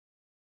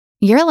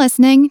You're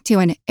listening to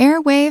an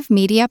Airwave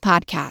Media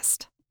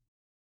Podcast.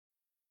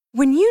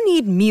 When you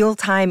need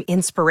mealtime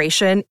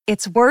inspiration,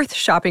 it's worth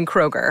shopping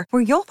Kroger,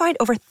 where you'll find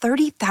over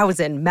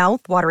 30,000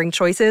 mouth-watering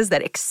choices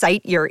that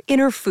excite your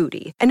inner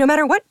foodie. And no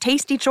matter what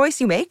tasty choice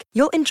you make,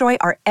 you'll enjoy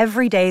our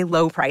everyday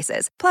low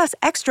prices, plus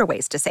extra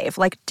ways to save,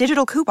 like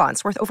digital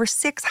coupons worth over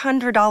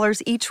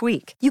 $600 each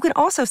week. You can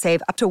also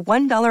save up to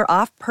 $1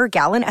 off per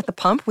gallon at the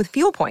pump with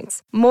fuel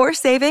points. More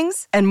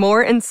savings and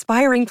more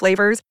inspiring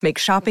flavors make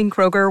shopping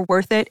Kroger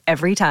worth it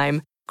every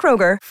time.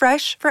 Kroger,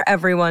 fresh for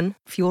everyone.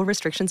 Fuel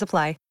restrictions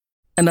apply.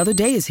 Another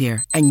day is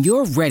here, and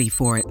you're ready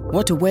for it.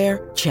 What to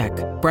wear? Check.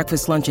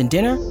 Breakfast, lunch, and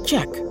dinner?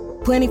 Check.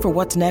 Planning for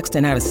what's next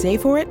and how to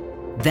save for it?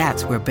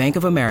 That's where Bank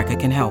of America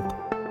can help.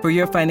 For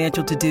your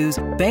financial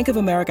to-dos, Bank of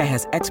America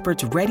has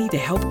experts ready to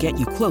help get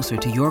you closer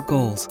to your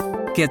goals.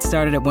 Get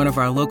started at one of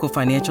our local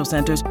financial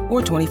centers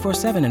or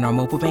 24/7 in our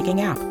mobile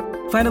banking app.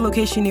 Find a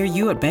location near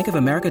you at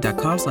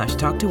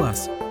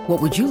bankofamerica.com/talktous.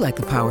 What would you like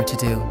the power to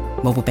do?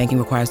 Mobile banking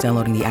requires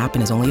downloading the app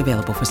and is only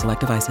available for select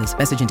devices.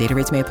 Message and data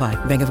rates may apply.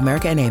 Bank of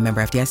America N.A., member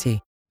FDIC.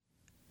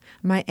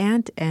 My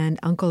aunt and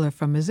uncle are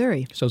from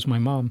Missouri. So's my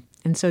mom.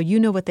 And so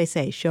you know what they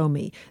say, show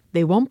me.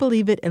 They won't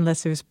believe it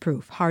unless there's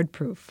proof, hard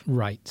proof.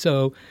 Right.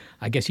 So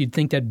I guess you'd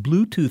think that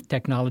Bluetooth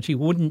technology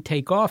wouldn't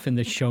take off in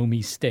the show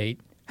me state.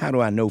 How do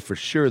I know for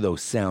sure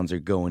those sounds are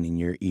going in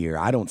your ear?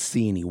 I don't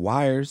see any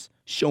wires.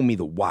 Show me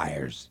the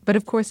wires. But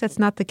of course that's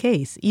not the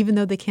case. Even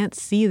though they can't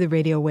see the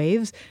radio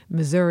waves,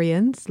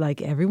 Missourians,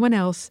 like everyone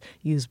else,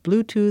 use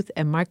Bluetooth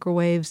and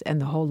microwaves and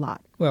the whole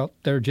lot. Well,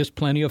 there are just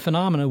plenty of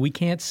phenomena we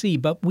can't see,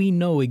 but we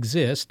know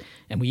exist,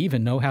 and we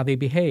even know how they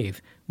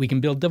behave. We can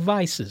build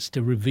devices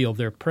to reveal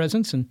their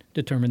presence and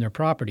determine their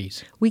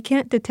properties. We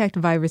can't detect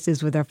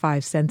viruses with our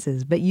five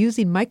senses, but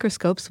using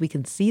microscopes we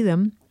can see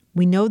them.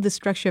 We know the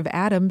structure of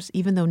atoms,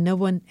 even though no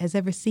one has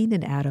ever seen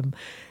an atom.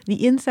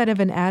 The inside of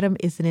an atom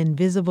is an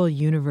invisible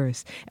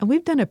universe, and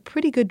we've done a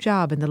pretty good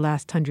job in the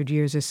last 100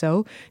 years or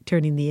so,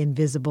 turning the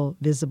invisible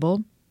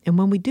visible. And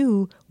when we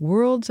do,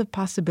 worlds of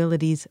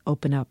possibilities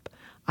open up.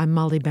 I'm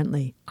Molly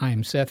Bentley.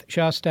 I'm Seth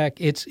Shostak.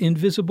 It's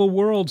Invisible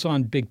Worlds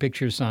on Big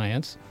Picture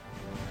Science.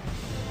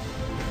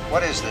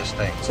 What is this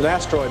thing? It's an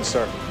asteroid,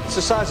 sir. It's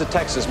the size of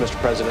Texas, Mr.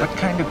 President. What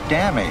kind of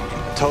damage?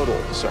 Total,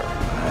 sir.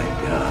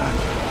 My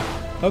God.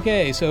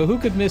 Okay, so who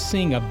could miss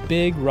seeing a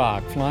big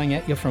rock flying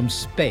at you from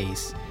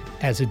space,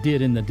 as it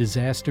did in the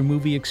disaster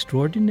movie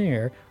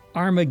extraordinaire,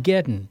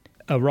 Armageddon,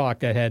 a rock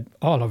that had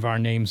all of our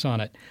names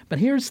on it. But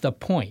here's the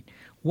point.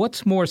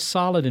 What's more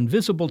solid and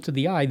visible to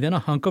the eye than a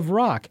hunk of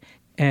rock?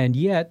 And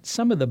yet,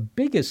 some of the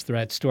biggest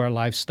threats to our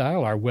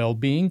lifestyle, our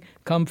well-being,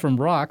 come from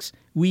rocks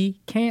we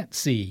can't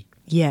see.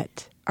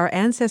 Yet. Our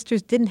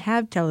ancestors didn't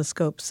have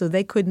telescopes, so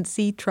they couldn't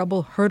see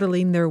trouble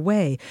hurtling their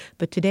way.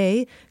 But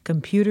today,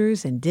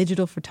 computers and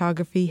digital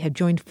photography have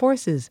joined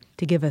forces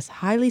to give us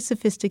highly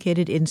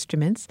sophisticated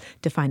instruments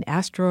to find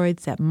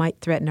asteroids that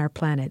might threaten our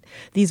planet.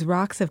 These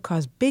rocks have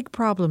caused big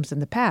problems in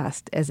the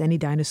past, as any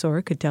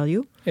dinosaur could tell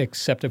you.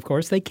 Except, of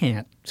course, they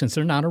can't, since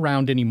they're not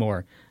around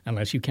anymore,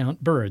 unless you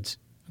count birds.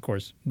 Of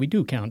course, we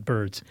do count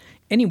birds.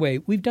 Anyway,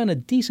 we've done a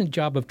decent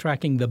job of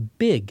tracking the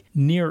big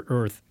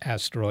near-Earth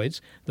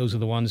asteroids. Those are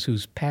the ones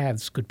whose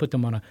paths could put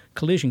them on a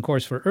collision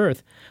course for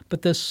Earth.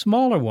 But the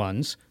smaller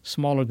ones,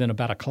 smaller than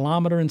about a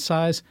kilometer in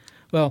size,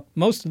 well,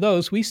 most of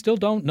those we still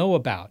don't know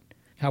about.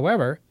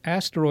 However,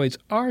 asteroids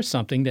are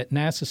something that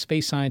NASA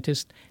space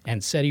scientist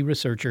and SETI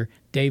researcher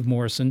Dave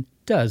Morrison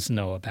does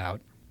know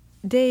about.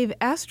 Dave,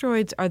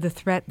 asteroids are the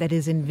threat that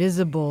is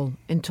invisible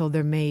until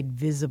they're made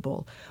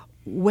visible.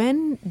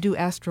 When do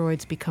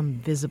asteroids become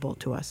visible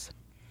to us?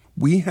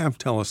 We have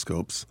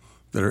telescopes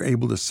that are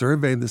able to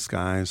survey the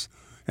skies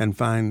and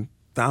find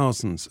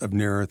thousands of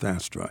near-Earth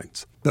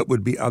asteroids that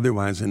would be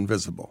otherwise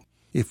invisible.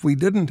 If we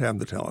didn't have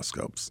the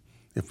telescopes,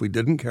 if we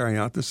didn't carry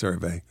out the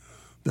survey,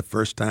 the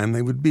first time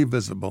they would be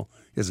visible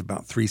is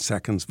about 3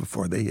 seconds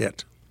before they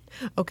hit.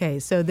 Okay,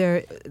 so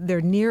they're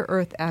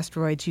near-Earth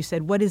asteroids. You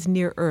said, what is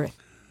near-Earth?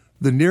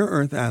 The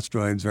near-Earth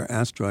asteroids are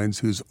asteroids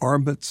whose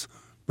orbits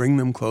bring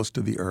them close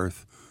to the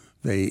Earth.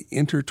 They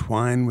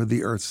intertwine with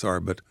the Earth's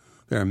orbit.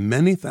 There are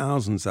many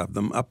thousands of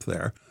them up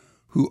there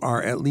who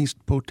are at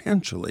least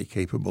potentially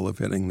capable of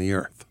hitting the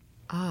Earth.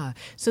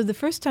 So the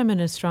first time an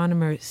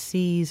astronomer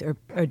sees or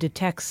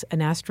detects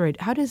an asteroid,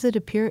 how does it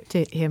appear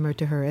to him or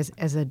to her?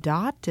 As a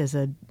dot?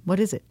 What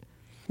is it?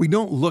 We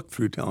don't look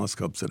through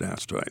telescopes at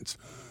asteroids.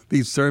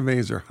 These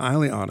surveys are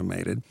highly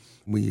automated.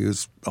 We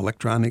use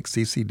electronic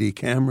CCD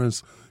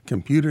cameras.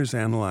 Computers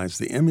analyze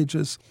the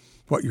images.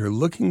 What you're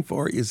looking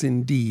for is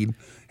indeed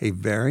a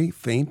very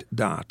faint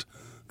dot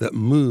that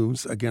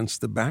moves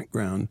against the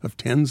background of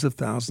tens of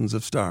thousands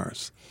of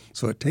stars.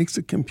 So it takes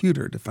a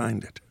computer to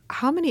find it.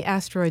 How many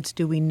asteroids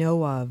do we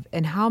know of,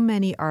 and how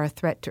many are a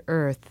threat to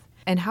Earth?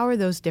 And how are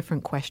those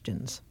different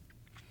questions?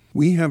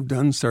 We have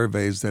done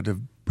surveys that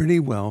have pretty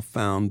well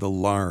found the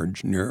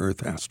large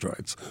near-Earth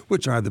asteroids,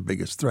 which are the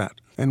biggest threat.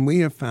 And we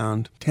have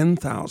found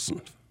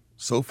 10,000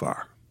 so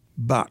far.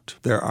 But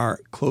there are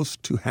close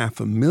to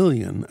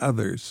 500,000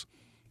 others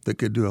that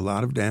could do a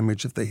lot of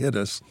damage if they hit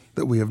us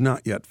that we have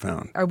not yet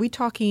found. Are we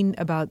talking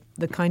about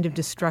the kind of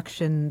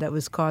destruction that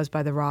was caused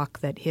by the rock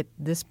that hit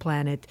this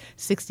planet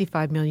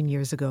 65 million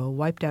years ago,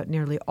 wiped out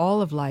nearly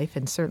all of life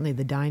and certainly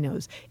the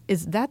dinos?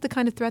 Is that the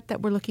kind of threat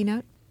that we're looking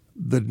at?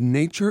 The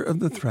nature of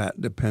the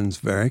threat depends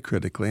very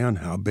critically on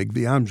how big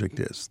the object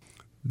is.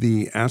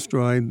 The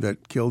asteroid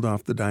that killed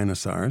off the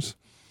dinosaurs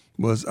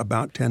was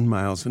about 10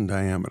 miles in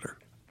diameter.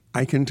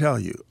 I can tell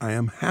you, I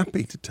am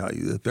happy to tell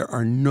you that there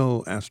are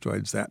no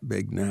asteroids that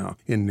big now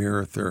in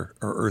near-Earth or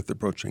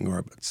Earth-approaching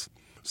orbits.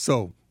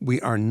 So we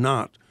are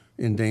not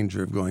in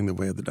danger of going the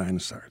way of the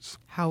dinosaurs.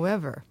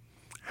 However,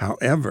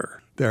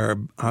 there are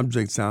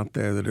objects out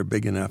there that are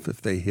big enough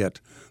if they hit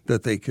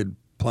that they could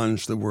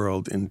plunge the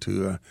world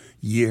into a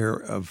year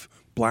of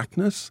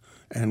blackness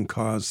and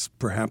cause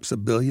perhaps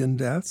 1 billion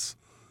deaths.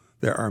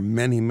 There are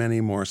many,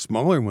 many more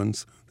smaller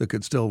ones that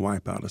could still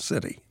wipe out a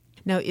city.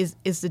 now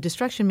is the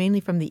destruction mainly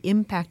from the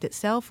impact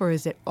itself, or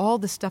is it all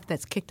the stuff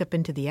that's kicked up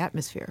into the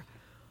atmosphere?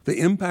 The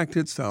impact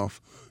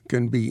itself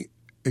can be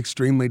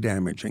extremely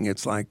damaging.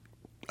 It's like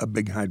a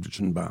big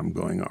hydrogen bomb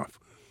going off.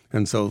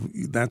 And so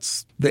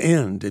that's the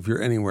end if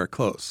you're anywhere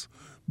close.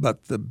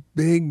 But the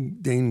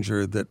big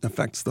danger that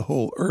affects the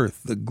whole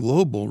Earth, the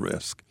global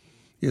risk,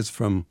 is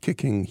from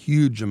kicking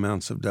huge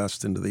amounts of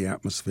dust into the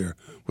atmosphere,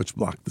 which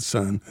block the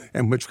sun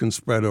and which can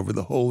spread over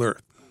the whole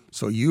Earth.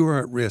 So you are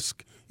at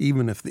risk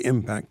even if the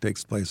impact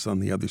takes place on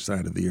the other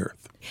side of the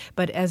Earth.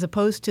 But as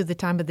opposed to the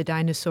time of the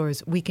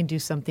dinosaurs, we can do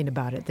something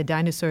about it. The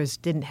dinosaurs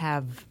didn't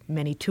have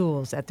many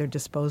tools at their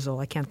disposal.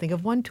 I can't think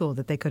of one tool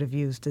that they could have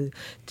used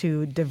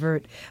to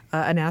divert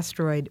an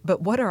asteroid.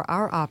 But what are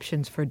our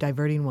options for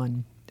diverting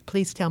one?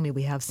 Please tell me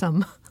we have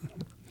some.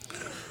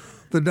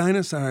 The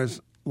dinosaurs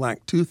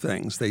lacked two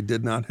things. They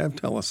did not have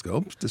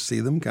telescopes to see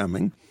them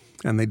coming,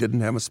 and they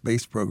didn't have a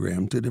space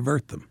program to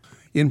divert them.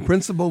 In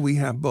principle, we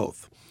have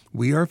both.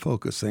 We are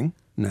focusing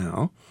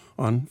now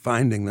on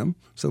finding them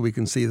so we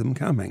can see them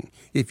coming.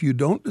 If you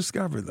don't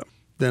discover them,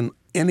 then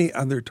any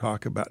other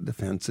talk about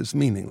defense is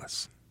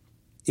meaningless.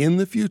 In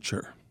the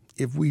future,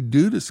 if we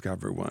do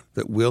discover one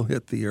that will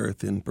hit the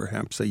Earth in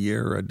perhaps a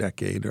year or a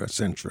decade or a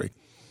century,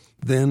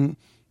 then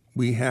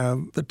we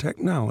have the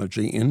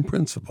technology, in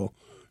principle,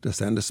 to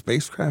send a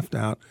spacecraft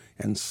out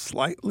and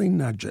slightly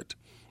nudge it,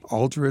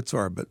 alter its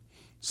orbit,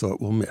 so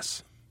it will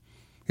miss.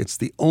 It's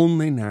the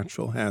only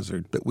natural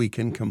hazard that we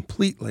can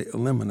completely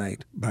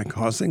eliminate by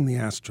causing the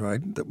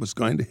asteroid that was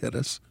going to hit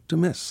us to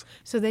miss.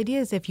 So the idea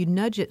is if you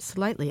nudge it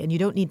slightly, and you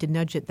don't need to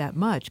nudge it that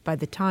much, by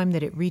the time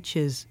that it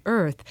reaches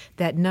Earth,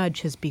 that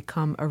nudge has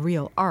become a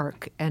real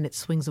arc and it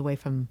swings away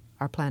from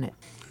our planet.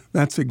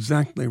 That's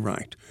exactly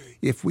right.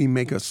 If we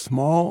make a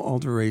small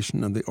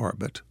alteration of the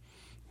orbit,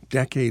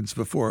 decades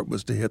before it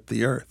was to hit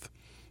the Earth,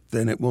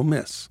 then it will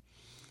miss.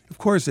 Of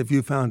course, if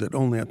you found it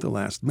only at the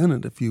last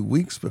minute, a few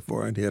weeks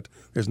before it hit,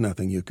 there's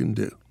nothing you can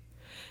do.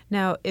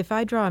 Now, if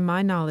I draw on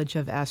my knowledge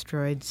of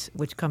asteroids,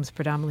 which comes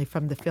predominantly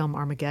from the film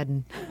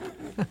Armageddon,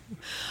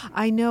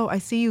 I know, I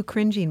see you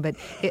cringing, but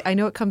I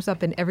know it comes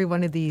up in every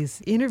one of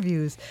these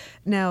interviews.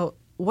 Now,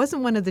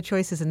 wasn't one of the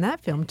choices in that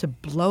film to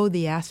blow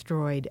the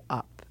asteroid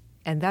up?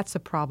 And that's a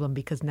problem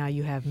because now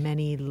you have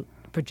many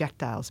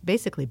projectiles,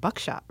 basically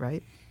buckshot,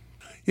 right?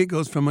 It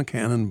goes from a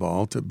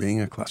cannonball to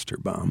being a cluster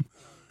bomb.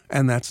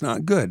 And that's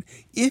not good.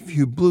 If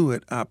you blew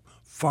it up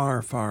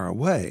far, far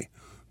away,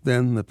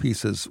 then the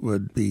pieces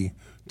would be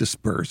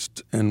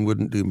dispersed and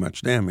wouldn't do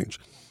much damage.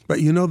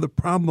 But you know, the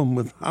problem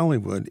with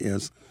Hollywood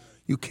is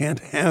you can't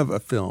have a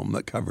film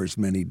that covers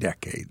many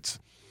decades.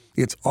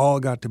 It's all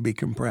got to be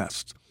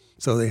compressed.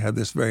 So they had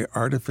this very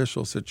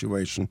artificial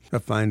situation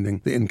of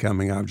finding the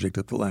incoming object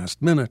at the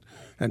last minute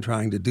and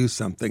trying to do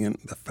something. And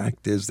the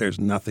fact is there's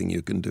nothing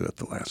you can do at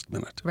the last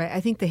minute. Right.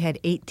 I think they had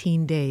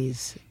 18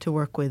 days to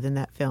work with in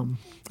that film.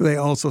 They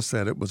also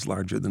said it was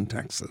larger than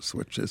Texas,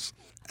 which is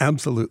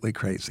absolutely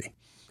crazy.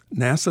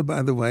 NASA,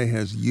 by the way,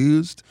 has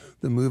used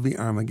the movie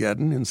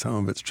Armageddon in some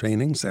of its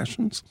training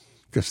sessions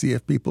to see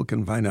if people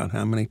can find out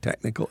how many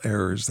technical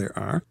errors there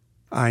are.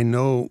 I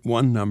know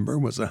one number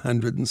was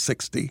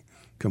 160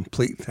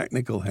 complete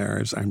technical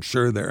errors. I'm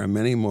sure there are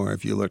many more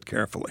if you look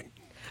carefully.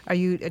 Are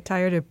you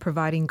tired of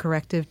providing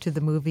corrective to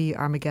the movie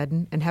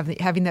Armageddon and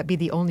having that be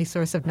the only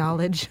source of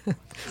knowledge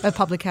the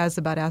public has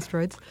about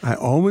asteroids? I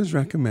always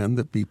recommend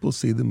that people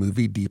see the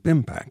movie Deep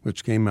Impact,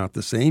 which came out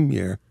the same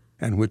year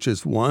and which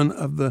is one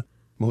of the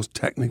most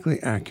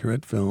technically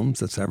accurate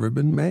films that's ever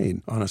been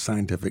made on a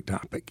scientific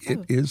topic. It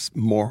is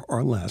more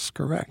or less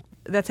correct.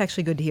 That's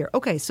actually good to hear.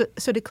 Okay, so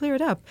to clear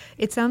it up,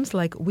 it sounds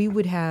like we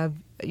would have,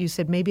 you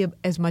said maybe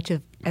as much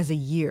as a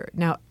year.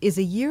 Now, is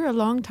a year a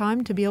long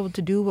time to be able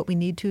to do what we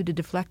need to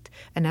deflect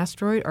an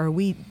asteroid, or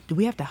do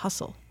we have to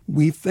hustle?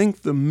 We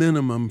think the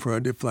minimum for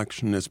a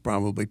deflection is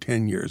probably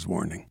 10 years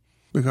warning,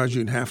 because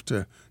you'd have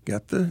to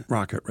get the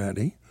rocket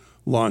ready,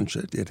 launch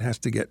it. It has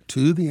to get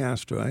to the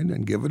asteroid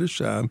and give it a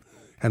shove,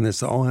 and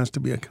this all has to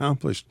be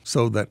accomplished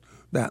so that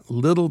that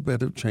little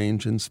bit of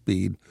change in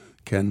speed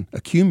can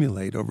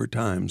accumulate over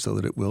time so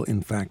that it will,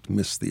 in fact,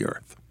 miss the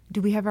Earth.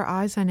 Do we have our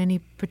eyes on any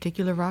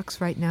particular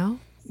rocks right now?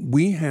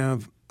 We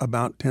have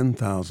about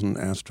 10,000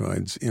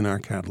 asteroids in our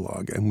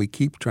catalog, and we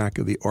keep track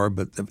of the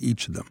orbit of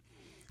each of them.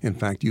 In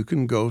fact, you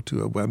can go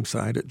to a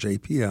website at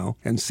JPL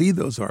and see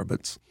those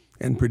orbits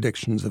and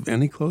predictions of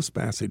any close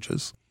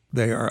passages.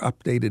 They are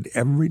updated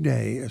every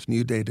day as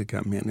new data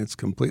come in. It's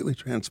completely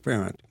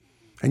transparent.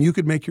 And you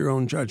could make your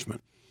own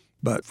judgment.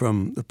 But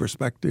from the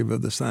perspective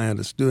of the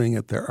scientists doing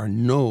it, there are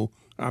no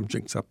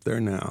objects up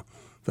there now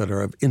that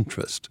are of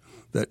interest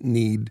that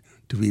need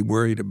to be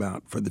worried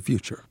about for the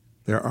future.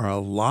 There are a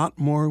lot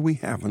more we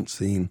haven't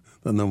seen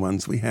than the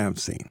ones we have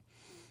seen.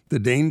 The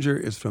danger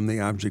is from the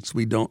objects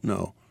we don't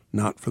know,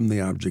 not from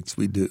the objects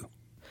we do.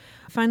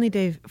 Finally,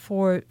 Dave,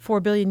 for 4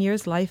 billion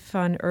years, life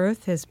on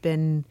Earth has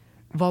been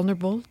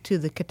vulnerable to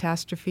the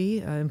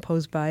catastrophe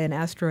imposed by an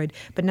asteroid.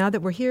 But now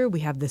that we're here, we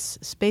have this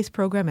space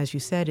program. As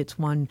you said, it's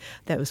one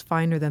that was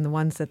finer than the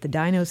ones that the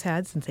dinos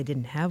had since they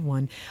didn't have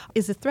one.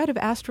 Is the threat of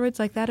asteroids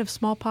like that of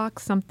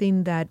smallpox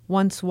something that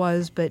once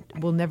was but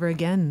will never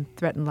again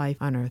threaten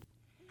life on Earth?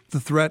 The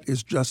threat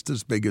is just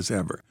as big as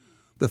ever.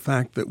 The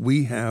fact that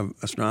we have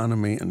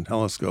astronomy and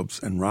telescopes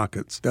and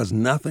rockets does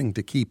nothing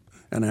to keep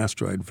an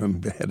asteroid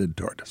from headed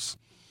toward us.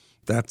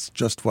 That's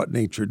just what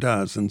nature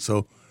does. And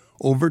so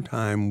over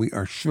time, we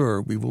are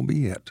sure we will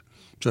be hit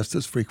just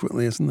as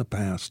frequently as in the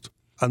past,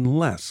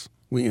 unless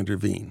we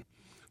intervene.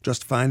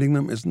 Just finding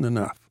them isn't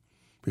enough.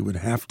 We would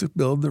have to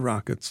build the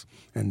rockets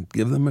and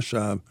give them a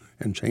shove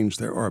and change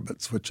their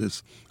orbits, which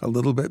is a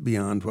little bit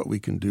beyond what we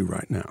can do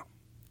right now.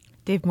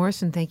 Dave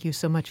Morrison, thank you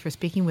so much for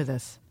speaking with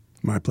us.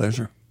 My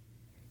pleasure.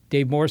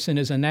 Dave Morrison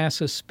is a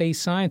NASA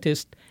space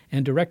scientist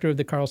and director of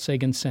the Carl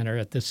Sagan Center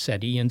at the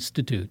SETI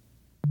Institute.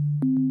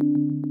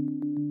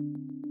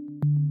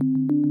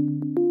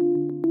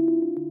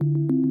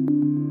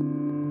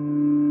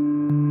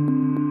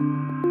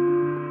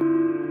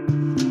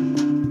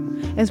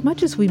 As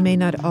much as we may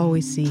not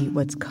always see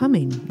what's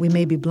coming, we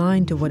may be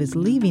blind to what is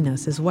leaving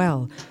us as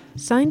well.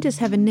 Scientists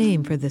have a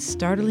name for this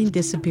startling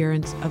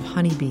disappearance of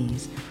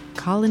honeybees,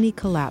 colony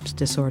collapse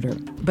disorder,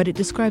 but it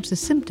describes the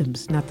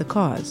symptoms, not the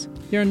cause.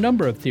 There are a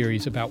number of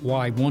theories about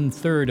why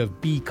 1/3 of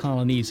bee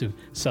colonies have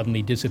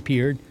suddenly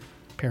disappeared.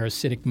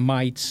 Parasitic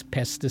mites,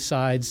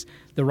 pesticides,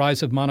 the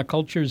rise of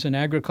monocultures in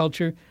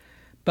agriculture.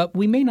 But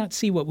we may not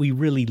see what we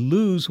really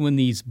lose when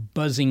these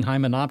buzzing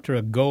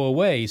Hymenoptera go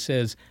away,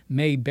 says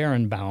May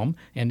Berenbaum,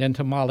 an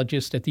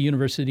entomologist at the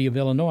University of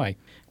Illinois.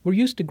 We're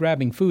used to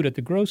grabbing food at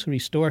the grocery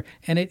store,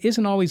 and it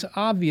isn't always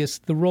obvious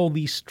the role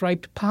these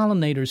striped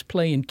pollinators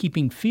play in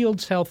keeping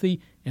fields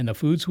healthy and the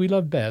foods we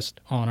love best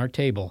on our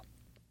table.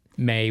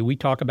 May, we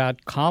talk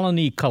about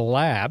colony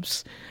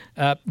collapse,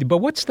 but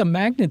what's the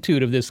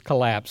magnitude of this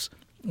collapse?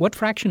 What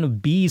fraction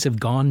of bees have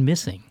gone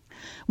missing?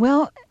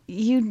 Well,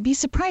 you'd be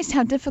surprised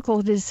how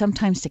difficult it is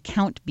sometimes to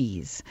count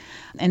bees.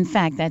 In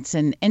fact, that's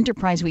an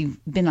enterprise we've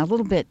been a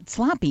little bit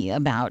sloppy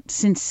about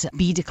since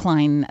bee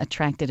decline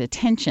attracted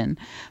attention.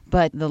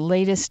 But the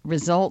latest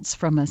results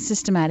from a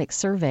systematic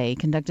survey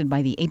conducted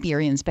by the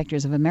Apiary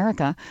Inspectors of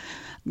America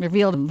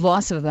revealed a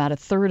loss of about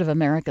 1/3 of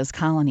America's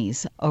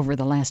colonies over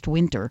the last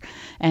winter.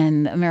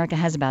 And America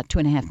has about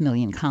 2.5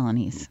 million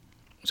colonies.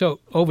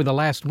 So over the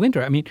last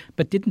winter,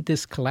 but didn't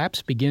this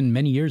collapse begin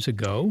many years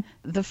ago?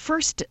 The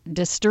first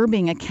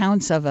disturbing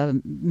accounts of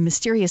a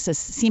mysterious,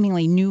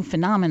 seemingly new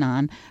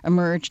phenomenon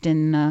emerged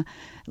in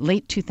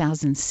late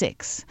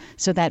 2006.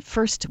 So that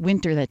first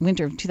winter, that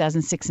winter of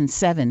 2006 and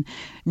 2007,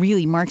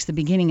 really marks the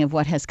beginning of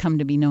what has come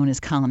to be known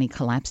as colony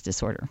collapse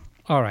disorder.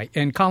 All right.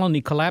 And colony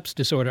collapse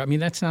disorder,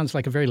 that sounds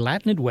like a very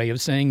Latin way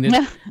of saying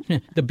that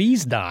the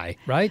bees die,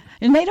 right?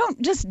 And they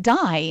don't just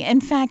die.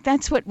 In fact,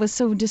 that's what was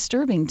so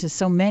disturbing to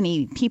so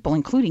many people,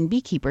 including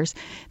beekeepers.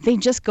 They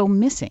just go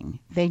missing.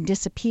 They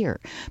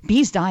disappear.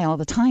 Bees die all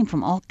the time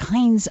from all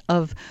kinds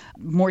of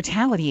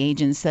mortality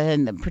agents,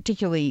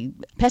 particularly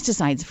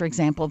pesticides, for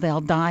example. They'll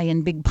die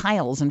in big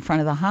piles in front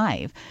of the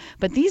hive.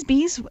 But these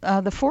bees,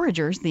 the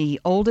foragers, the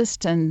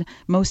oldest and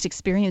most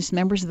experienced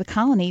members of the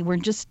colony, were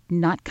just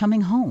not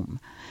coming home.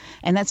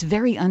 And that's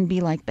very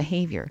un-bee-like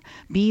behavior.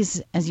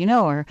 Bees, as you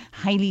know, are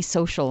highly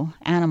social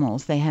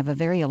animals. They have a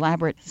very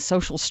elaborate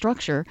social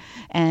structure,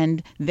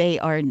 and they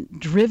are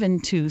driven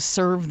to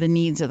serve the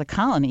needs of the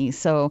colony.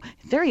 So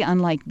very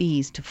unlike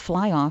bees to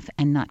fly off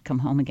and not come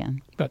home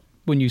again. But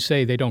when you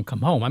say they don't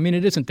come home,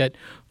 it isn't that,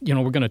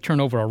 we're going to turn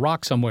over a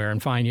rock somewhere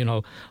and find,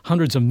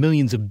 hundreds of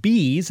millions of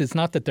bees. It's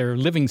not that they're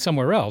living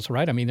somewhere else,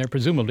 right? They're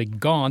presumably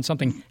gone.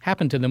 Something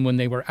happened to them when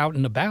they were out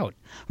and about.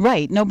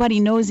 Right. Nobody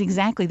knows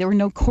exactly. There were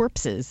no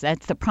corpses.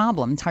 That's the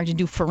problem. It's hard to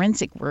do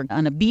forensic work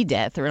on a bee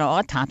death or an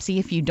autopsy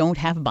if you don't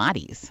have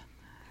bodies.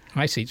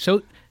 I see.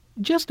 So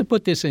just to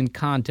put this in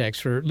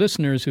context for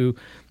listeners who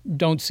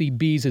don't see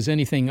bees as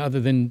anything other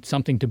than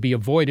something to be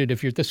avoided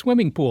if you're at the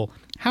swimming pool,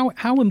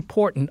 how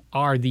important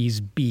are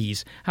these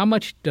bees? How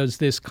much does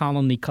this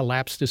colony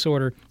collapse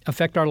disorder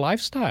affect our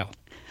lifestyle?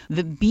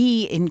 The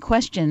bee in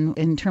question,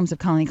 in terms of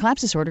colony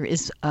collapse disorder,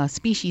 is a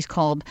species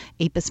called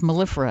Apis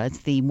mellifera. It's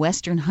the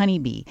western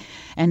honeybee.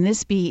 And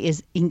this bee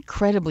is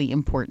incredibly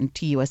important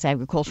to U.S.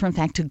 agriculture, in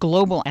fact, to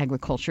global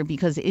agriculture,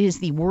 because it is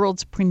the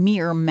world's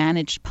premier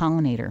managed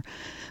pollinator.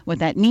 What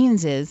that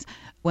means is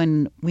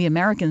When we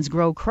Americans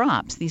grow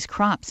crops, these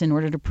crops, in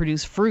order to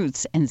produce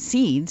fruits and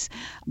seeds,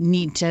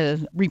 need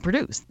to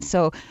reproduce.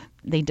 So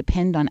they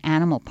depend on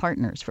animal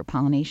partners for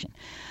pollination.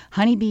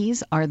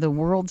 Honeybees are the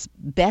world's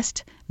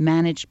best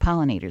managed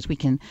pollinators. We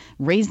can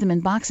raise them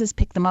in boxes,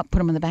 pick them up, put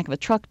them in the back of a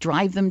truck,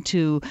 drive them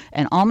to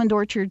an almond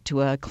orchard,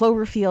 to a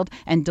clover field,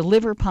 and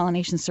deliver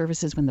pollination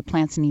services when the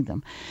plants need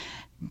them.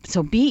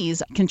 So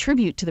bees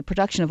contribute to the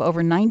production of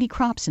over 90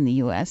 crops in the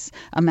U.S.,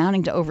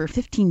 amounting to over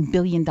 $15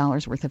 billion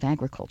worth of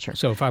agriculture.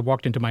 So if I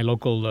walked into my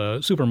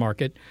local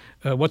supermarket,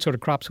 what sort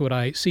of crops would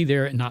I see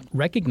there and not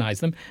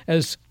recognize them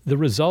as the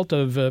result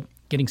of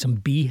getting some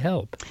bee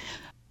help?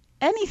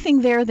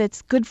 Anything there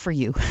that's good for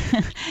you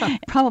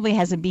probably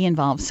has a bee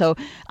involved. So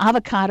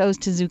avocados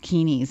to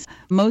zucchinis,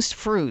 most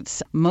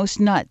fruits,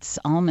 most nuts,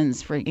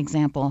 almonds, for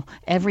example.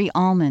 Every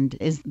almond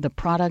is the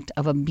product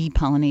of a bee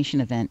pollination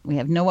event. We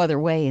have no other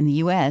way in the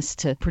U.S.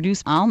 to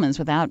produce almonds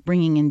without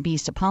bringing in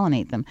bees to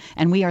pollinate them.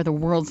 And we are the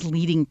world's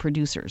leading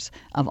producers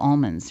of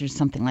almonds. There's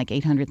something like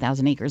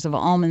 800,000 acres of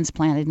almonds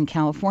planted in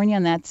California,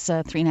 and that's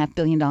a $3.5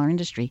 billion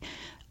industry.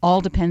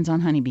 All depends on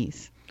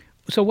honeybees.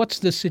 So what's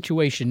the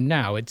situation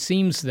now? It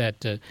seems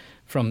that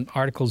from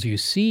articles you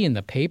see in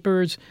the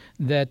papers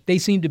that they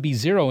seem to be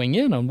zeroing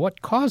in on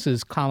what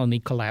causes colony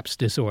collapse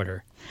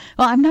disorder.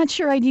 Well, I'm not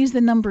sure I'd use the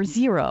number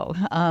 0,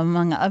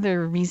 among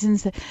other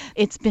reasons.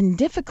 It's been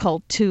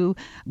difficult to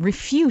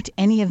refute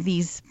any of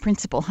these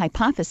principal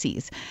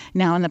hypotheses.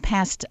 Now, in the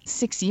past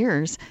 6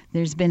 years,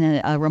 there's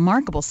been a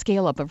remarkable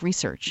scale-up of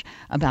research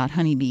about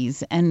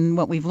honeybees. And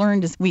what we've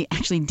learned is we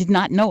actually did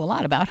not know a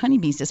lot about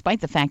honeybees,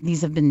 despite the fact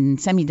these have been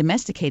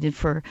semi-domesticated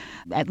for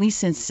at least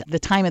since the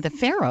time of the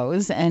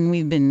pharaohs. And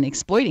we've been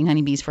exploiting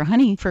honeybees for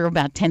honey for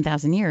about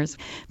 10,000 years.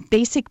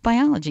 Basic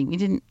biology we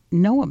didn't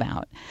know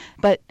about.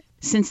 But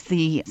since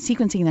the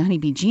sequencing of the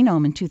honeybee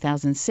genome in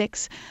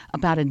 2006,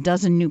 about a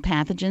dozen new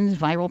pathogens,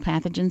 viral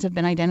pathogens, have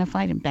been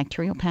identified and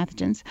bacterial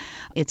pathogens.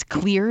 It's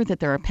clear that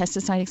there are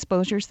pesticide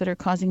exposures that are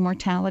causing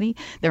mortality.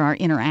 There are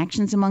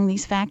interactions among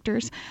these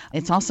factors.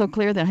 It's also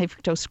clear that high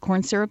fructose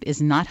corn syrup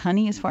is not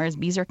honey as far as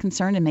bees are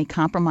concerned and may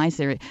compromise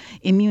their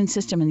immune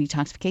system and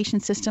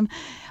detoxification system.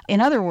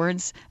 In other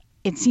words,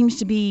 it seems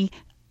to be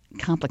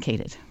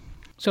complicated.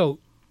 So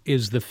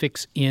is the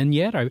fix in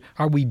yet?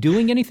 Are we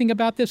doing anything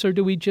about this, or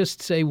do we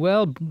just say,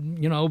 well,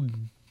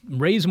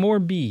 raise more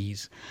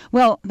bees?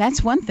 Well,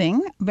 that's one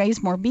thing,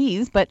 raise more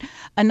bees. But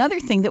another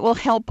thing that will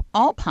help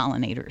all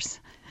pollinators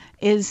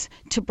is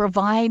to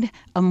provide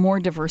a more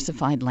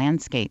diversified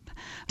landscape.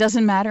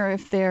 Doesn't matter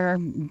if they're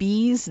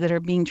bees that are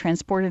being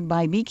transported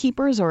by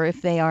beekeepers or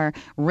if they are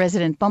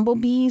resident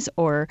bumblebees,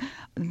 or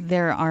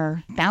there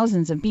are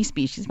thousands of bee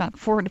species, about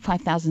 4,000 to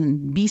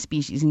 5,000 bee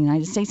species in the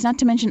United States, not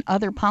to mention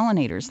other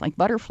pollinators like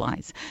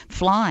butterflies,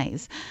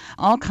 flies,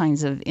 all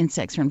kinds of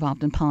insects are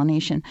involved in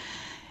pollination.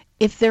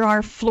 If there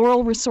are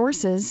floral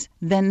resources,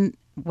 then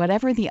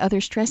whatever the other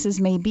stresses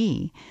may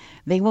be,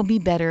 they will be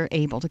better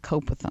able to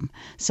cope with them.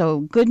 So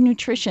good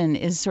nutrition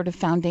is sort of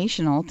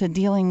foundational to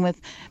dealing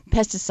with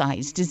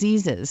pesticides,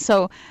 diseases.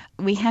 So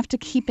we have to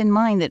keep in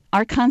mind that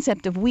our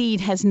concept of weed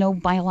has no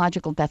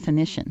biological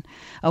definition.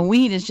 A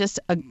weed is just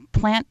a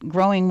plant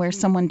growing where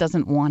someone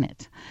doesn't want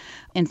it.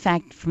 In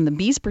fact, from the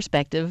bee's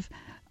perspective,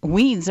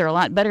 weeds are a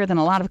lot better than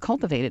a lot of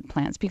cultivated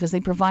plants because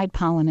they provide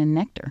pollen and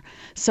nectar.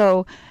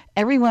 So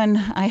everyone,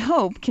 I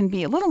hope, can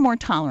be a little more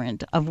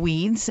tolerant of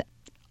weeds.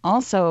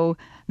 Also,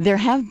 there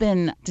have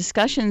been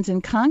discussions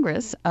in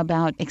Congress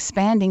about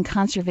expanding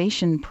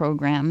conservation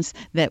programs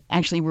that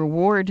actually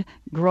reward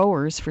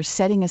growers for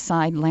setting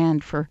aside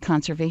land for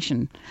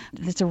conservation.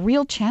 It's a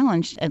real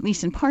challenge, at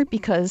least in part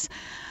because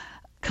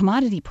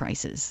commodity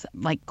prices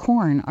like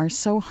corn are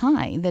so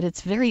high that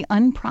it's very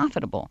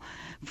unprofitable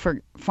for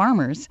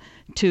farmers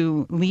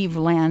to leave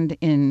land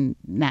in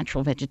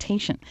natural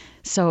vegetation.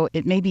 So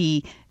it may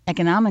be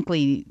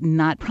economically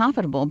not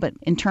profitable, but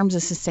in terms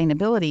of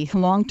sustainability,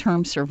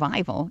 long-term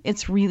survival,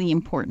 it's really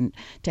important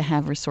to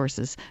have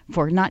resources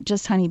for not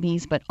just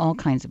honeybees, but all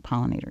kinds of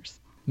pollinators.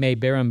 May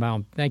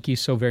Berenbaum, thank you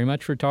so very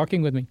much for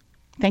talking with me.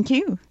 Thank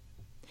you.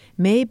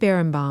 May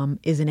Berenbaum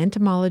is an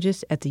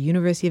entomologist at the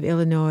University of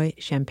Illinois,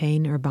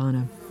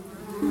 Champaign-Urbana.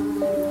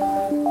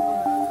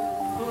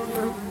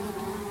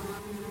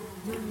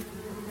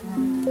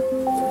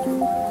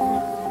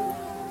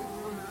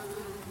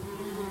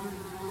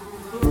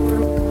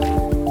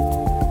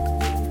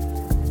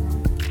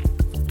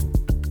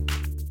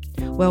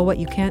 Well, What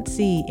You Can't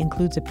See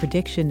includes a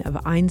prediction of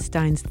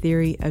Einstein's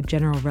theory of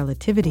general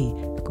relativity,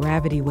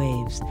 gravity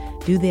waves.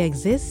 Do they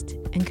exist,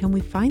 and can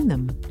we find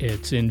them?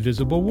 It's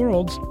Invisible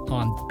Worlds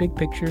on Big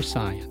Picture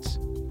Science.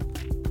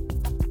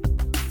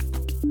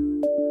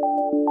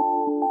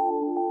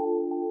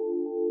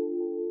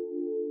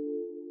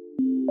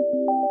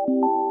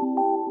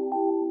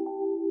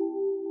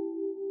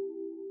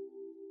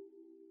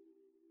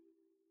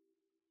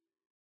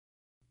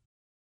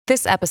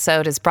 This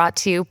episode is brought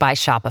to you by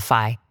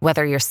Shopify.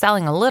 Whether you're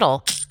selling a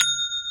little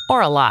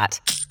or a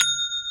lot,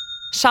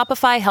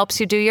 Shopify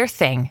helps you do your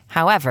thing,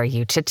 however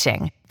you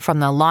cha-ching. From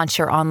the launch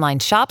your online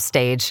shop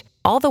stage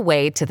all the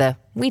way to the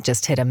 "we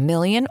just hit 1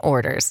 million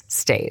orders"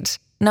 stage.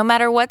 No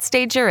matter what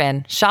stage you're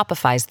in,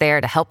 Shopify's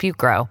there to help you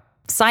grow.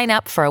 Sign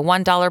up for a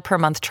 $1 per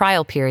month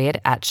trial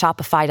period at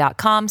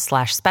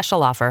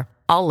shopify.com/special offer,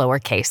 all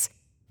lowercase.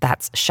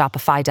 That's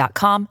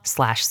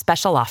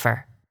shopify.com/special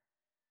offer.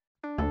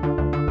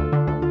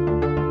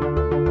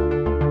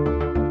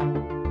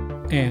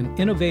 An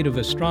innovative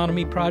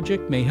astronomy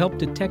project may help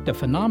detect a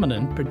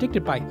phenomenon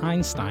predicted by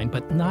Einstein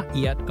but not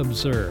yet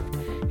observed.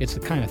 It's the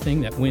kind of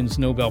thing that wins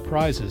Nobel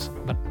Prizes,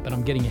 but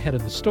I'm getting ahead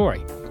of the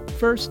story.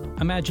 First,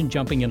 imagine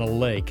jumping in a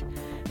lake.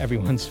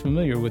 Everyone's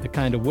familiar with the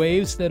kind of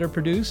waves that are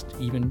produced,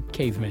 even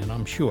cavemen,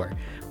 I'm sure.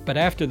 But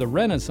after the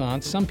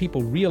Renaissance, some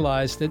people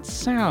realized that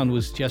sound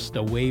was just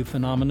a wave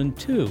phenomenon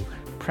too.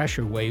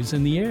 Pressure waves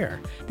in the air.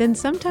 Then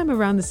sometime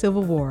around the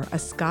Civil War, a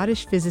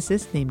Scottish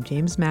physicist named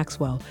James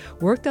Maxwell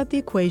worked out the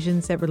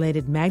equations that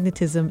related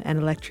magnetism and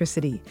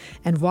electricity.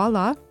 And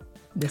voila,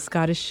 the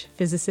Scottish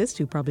physicist,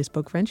 who probably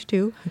spoke French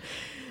too,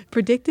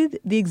 predicted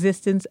the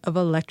existence of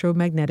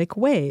electromagnetic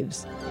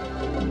waves.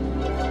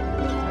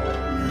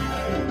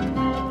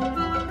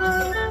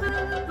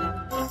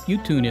 You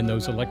tune in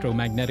those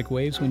electromagnetic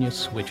waves when you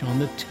switch on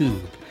the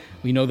tube.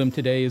 We know them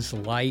today as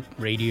light,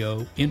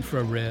 radio,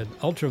 infrared,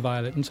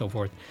 ultraviolet, and so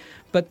forth.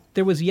 But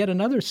there was yet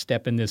another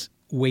step in this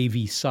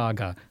wavy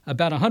saga.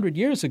 About 100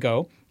 years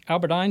ago,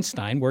 Albert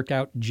Einstein worked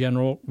out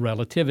general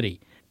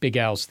relativity. Big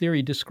Al's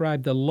theory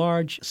described the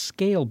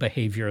large-scale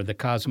behavior of the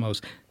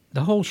cosmos,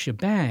 the whole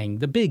shebang,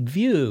 the big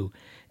view.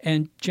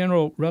 And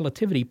general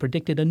relativity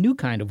predicted a new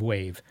kind of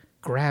wave,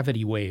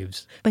 gravity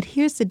waves. But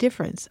here's the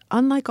difference.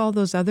 Unlike all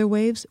those other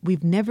waves,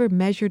 we've never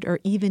measured or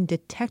even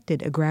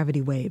detected a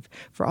gravity wave.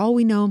 For all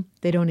we know,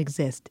 they don't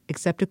exist,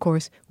 except, of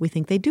course, we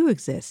think they do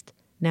exist.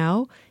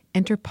 Now,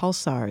 enter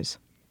pulsars.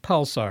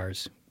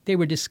 Pulsars. They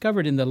were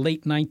discovered in the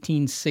late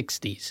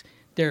 1960s.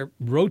 They're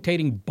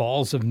rotating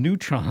balls of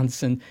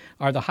neutrons and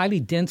are the highly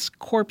dense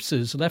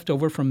corpses left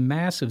over from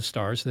massive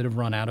stars that have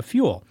run out of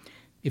fuel.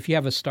 If you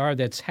have a star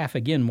that's half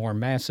again more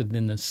massive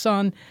than the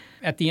sun,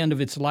 at the end of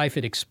its life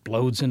it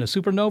explodes in a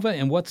supernova,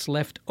 and what's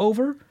left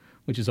over,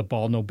 which is a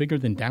ball no bigger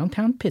than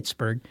downtown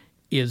Pittsburgh,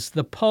 is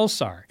the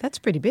pulsar. That's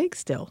pretty big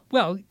still.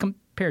 Well,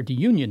 compared to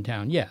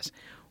Uniontown, yes.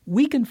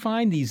 We can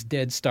find these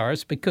dead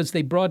stars because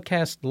they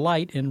broadcast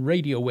light and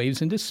radio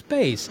waves into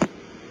space.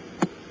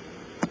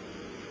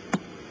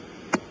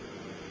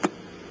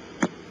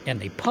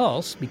 And they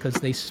pulse because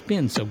they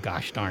spin so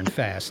gosh darn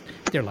fast.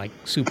 They're like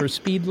super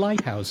speed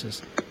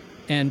lighthouses.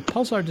 And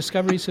pulsar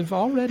discoveries have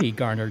already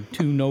garnered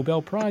 2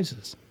 Nobel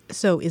Prizes.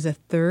 So is a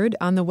third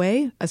on the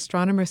way?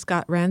 Astronomer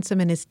Scott Ransom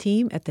and his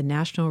team at the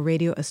National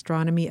Radio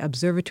Astronomy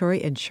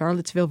Observatory in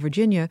Charlottesville,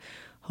 Virginia,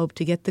 hope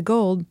to get the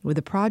gold with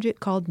a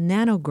project called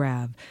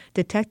NanoGrav,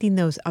 detecting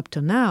those up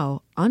till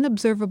now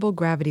unobservable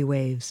gravity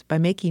waves by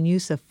making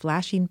use of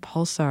flashing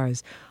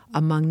pulsars,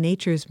 among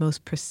nature's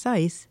most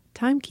precise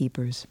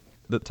timekeepers.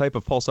 The type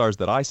of pulsars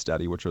that I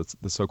study, which are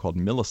the so-called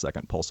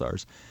millisecond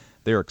pulsars,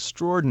 they're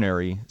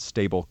extraordinary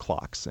stable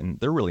clocks, and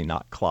they're really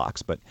not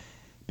clocks, but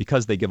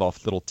because they give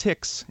off little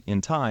ticks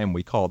in time,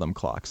 we call them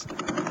clocks.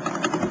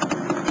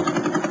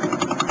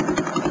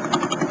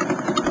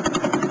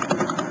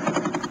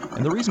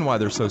 And the reason why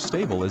they're so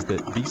stable is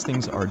that these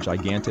things are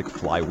gigantic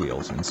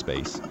flywheels in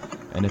space.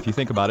 And if you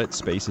think about it,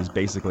 space is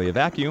basically a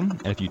vacuum,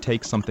 and if you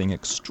take something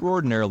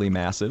extraordinarily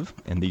massive,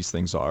 and these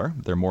things are,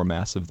 they're more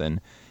massive than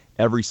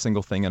every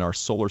single thing in our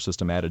solar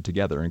system added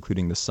together,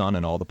 including the sun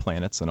and all the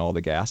planets and all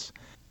the gas,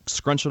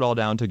 scrunch it all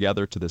down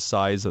together to the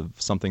size of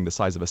something the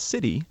size of a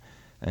city,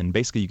 and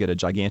basically you get a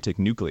gigantic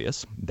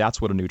nucleus. That's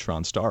what a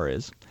neutron star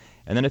is.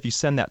 And then if you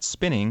send that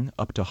spinning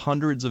up to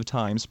hundreds of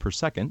times per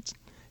second,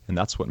 and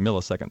that's what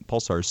millisecond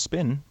pulsars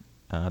spin,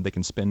 they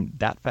can spin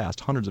that fast,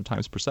 hundreds of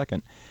times per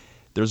second,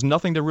 there's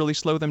nothing to really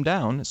slow them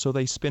down, so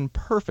they spin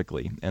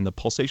perfectly. And the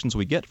pulsations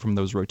we get from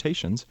those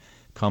rotations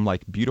come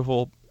like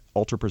beautiful,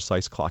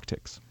 ultra-precise clock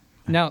ticks.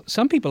 Now,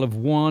 some people have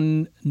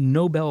won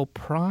Nobel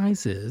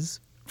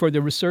Prizes for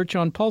the research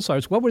on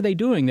pulsars. What were they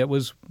doing that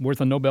was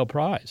worth a Nobel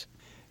Prize?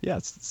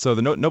 Yes, so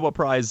the Nobel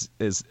Prize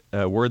is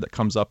a word that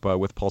comes up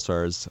with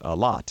pulsars a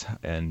lot,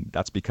 and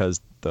that's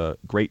because the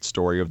great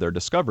story of their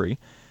discovery,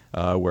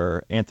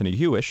 where Anthony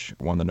Hewish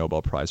won the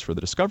Nobel Prize for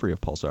the discovery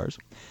of pulsars.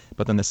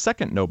 But then the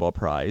second Nobel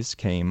Prize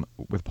came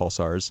with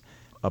pulsars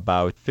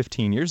about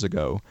 15 years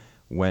ago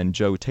when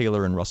Joe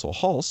Taylor and Russell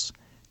Hulse,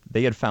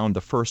 they had found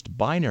the first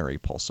binary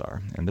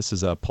pulsar. And this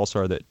is a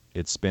pulsar that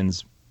it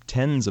spins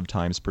tens of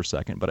times per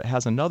second, but it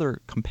has another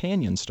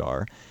companion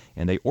star,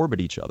 and they orbit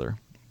each other.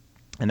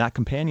 And that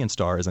companion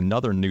star is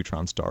another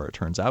neutron star, it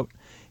turns out.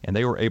 And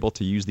they were able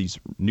to use these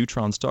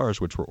neutron stars,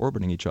 which were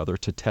orbiting each other,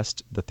 to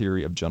test the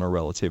theory of general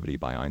relativity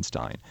by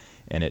Einstein.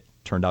 And it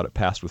turned out it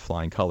passed with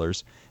flying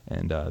colors,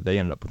 and they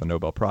ended up with a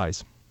Nobel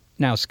Prize.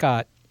 Now,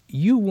 Scott,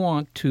 you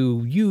want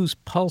to use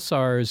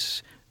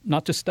pulsars,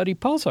 not to study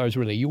pulsars,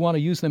 really. You want to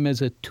use them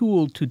as a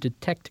tool to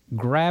detect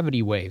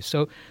gravity waves.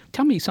 So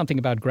tell me something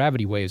about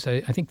gravity waves.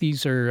 I think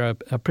these are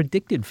a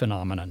predicted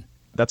phenomenon.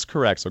 That's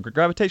correct. So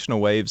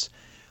gravitational waves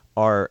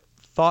are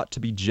thought to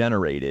be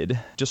generated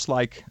just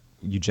like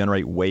you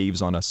generate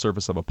waves on a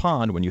surface of a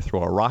pond when you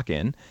throw a rock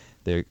in.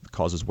 That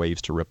causes waves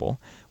to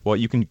ripple. Well,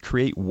 you can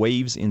create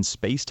waves in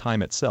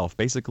space-time itself.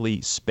 Basically,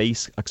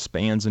 space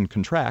expands and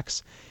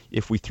contracts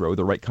if we throw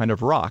the right kind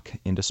of rock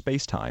into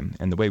space-time.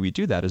 And the way we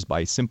do that is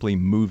by simply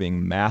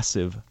moving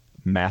massive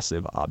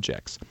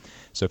objects.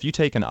 So if you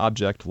take an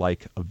object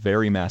like a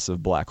very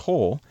massive black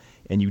hole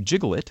and you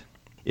jiggle it,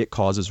 it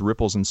causes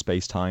ripples in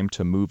space-time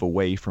to move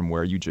away from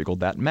where you jiggled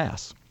that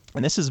mass.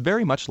 And this is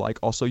very much like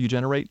also you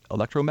generate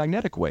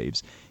electromagnetic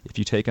waves. If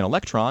you take an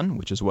electron,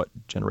 which is what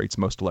generates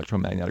most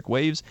electromagnetic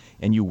waves,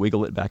 and you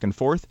wiggle it back and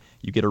forth,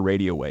 you get a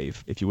radio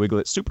wave. If you wiggle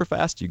it super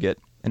fast, you get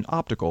an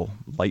optical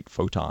light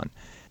photon.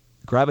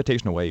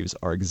 Gravitational waves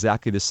are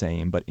exactly the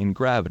same, but in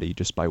gravity,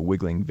 just by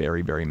wiggling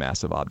very, very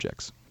massive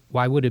objects.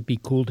 Why would it be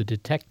cool to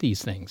detect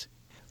these things?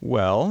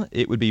 Well,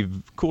 it would be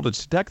cool to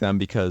detect them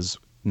because,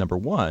 number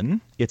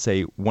one, it's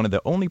one of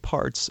the only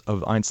parts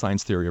of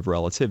Einstein's theory of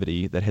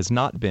relativity that has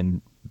not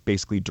been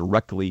basically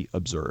directly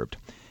observed.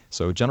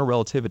 So general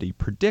relativity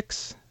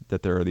predicts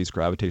that there are these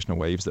gravitational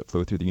waves that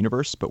flow through the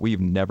universe, but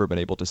we've never been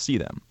able to see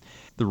them.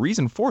 The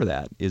reason for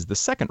that is the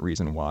second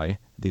reason why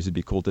these would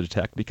be cool to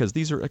detect, because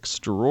these are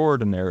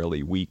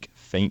extraordinarily weak,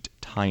 faint,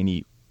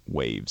 tiny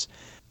waves.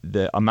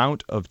 The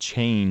amount of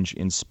change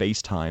in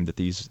space-time that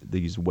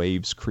these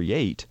waves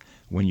create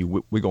when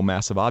you wiggle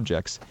massive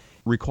objects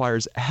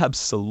requires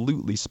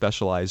absolutely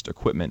specialized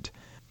equipment.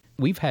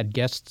 We've had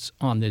guests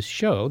on this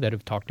show that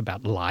have talked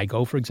about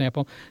LIGO, for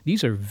example.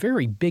 These are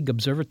very big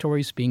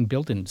observatories being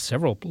built in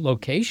several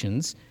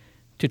locations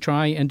to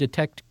try and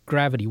detect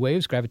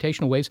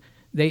gravitational waves.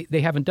 They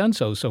haven't done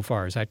so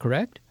far. Is that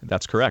correct?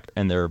 That's correct.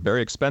 And they're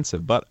very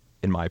expensive, but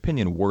in my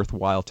opinion,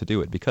 worthwhile to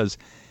do it because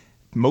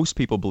most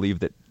people believe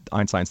that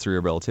Einstein's theory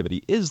of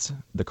relativity is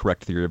the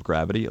correct theory of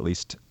gravity, at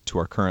least to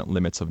our current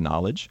limits of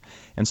knowledge.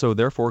 And so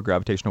therefore,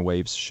 gravitational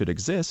waves should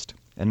exist.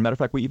 And matter of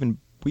fact, we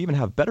even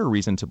have better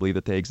reason to believe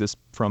that they exist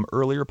from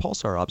earlier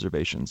pulsar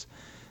observations.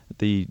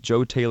 The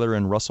Joe Taylor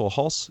and Russell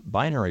Hulse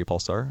binary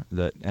pulsar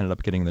that ended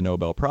up getting the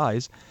Nobel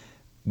Prize,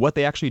 what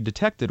they actually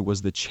detected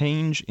was the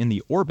change in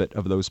the orbit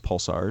of those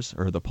pulsars,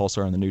 or the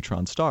pulsar and the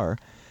neutron star.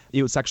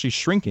 It was actually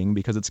shrinking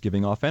because it's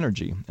giving off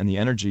energy. And the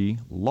energy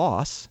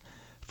loss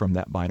from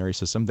that binary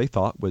system they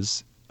thought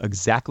was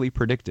exactly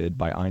predicted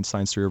by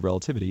Einstein's theory of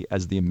relativity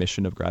as the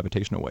emission of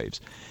gravitational waves.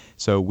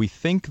 So we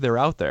think they're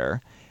out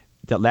there.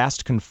 That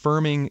last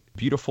confirming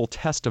beautiful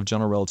test of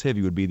general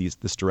relativity would be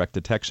this direct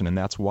detection, and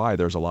that's why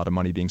there's a lot of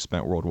money being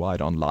spent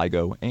worldwide on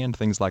LIGO and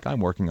things like I'm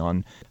working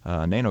on,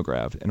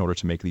 Nanograv, in order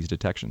to make these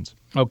detections.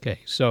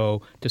 Okay,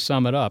 so to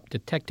sum it up,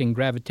 detecting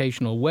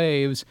gravitational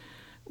waves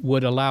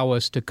would allow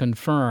us to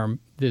confirm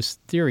this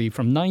theory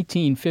from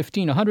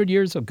 1915, 100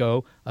 years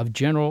ago, of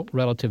general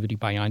relativity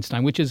by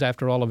Einstein, which is,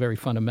 after all, a very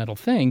fundamental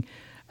thing.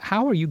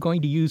 How are you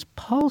going to use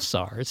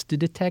pulsars to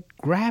detect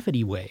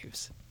gravity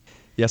waves?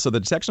 Yeah, so the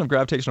detection of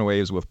gravitational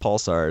waves with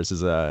pulsars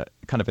is a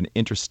kind of an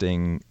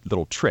interesting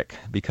little trick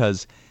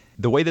because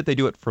the way that they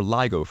do it for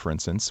LIGO, for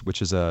instance,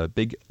 which is a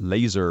big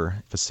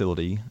laser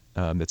facility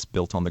that's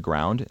built on the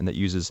ground and that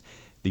uses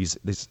these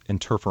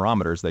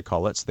interferometers, they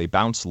call it. So they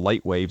bounce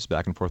light waves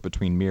back and forth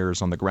between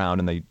mirrors on the ground,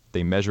 and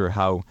they measure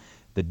how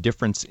the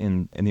difference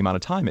in the amount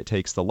of time it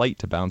takes the light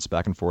to bounce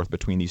back and forth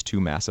between these two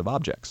massive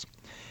objects.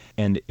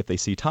 And if they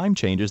see time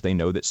changes, they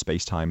know that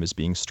space-time is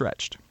being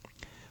stretched.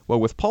 Well,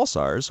 with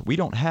pulsars, we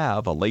don't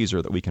have a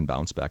laser that we can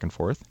bounce back and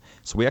forth,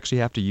 so we actually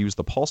have to use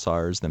the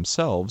pulsars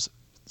themselves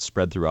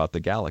spread throughout the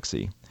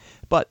galaxy.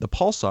 But the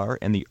pulsar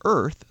and the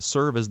Earth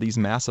serve as these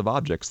massive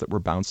objects that we're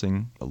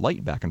bouncing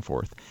light back and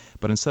forth.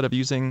 But instead of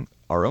using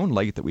our own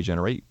light that we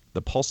generate,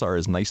 the pulsar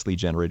is nicely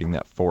generating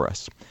that for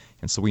us.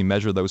 And so we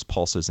measure those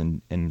pulses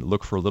and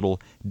look for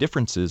little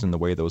differences in the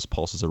way those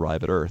pulses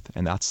arrive at Earth.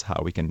 And that's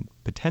how we can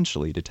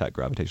potentially detect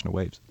gravitational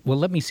waves. Well,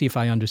 let me see if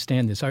I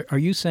understand this. Are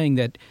you saying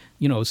that,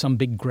 some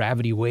big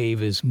gravity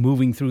wave is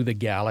moving through the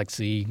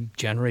galaxy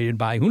generated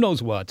by who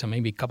knows what? So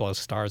maybe a couple of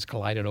stars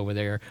collided over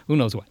there, who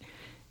knows what.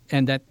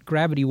 And that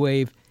gravity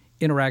wave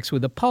interacts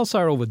with the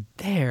pulsar over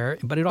there,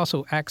 but it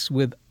also acts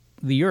with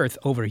the Earth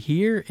over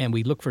here, and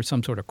we look for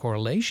some sort of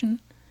correlation?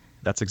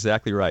 That's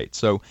exactly right.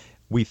 So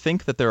we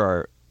think that there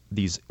are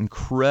these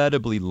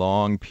incredibly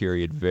long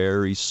period,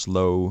 very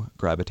slow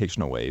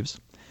gravitational waves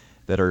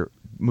that are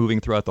moving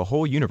throughout the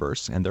whole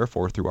universe and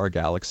therefore through our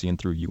galaxy and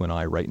through you and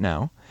I right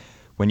now.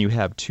 When you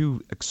have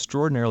two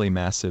extraordinarily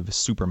massive,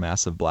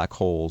 supermassive black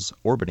holes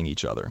orbiting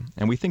each other.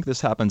 And we think this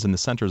happens in the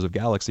centers of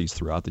galaxies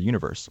throughout the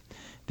universe.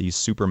 These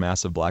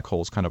supermassive black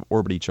holes kind of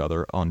orbit each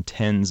other on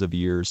tens of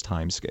years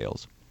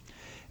timescales.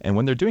 And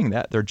when they're doing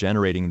that, they're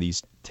generating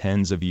these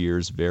tens of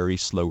years very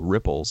slow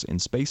ripples in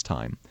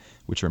space-time,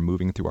 which are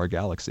moving through our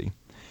galaxy.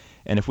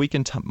 And if we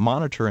can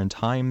monitor and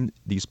time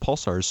these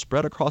pulsars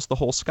spread across the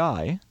whole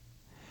sky,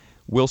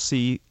 we'll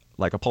see,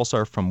 like a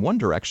pulsar from one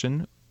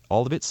direction,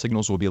 all of its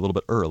signals will be a little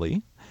bit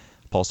early.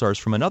 Pulsars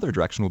from another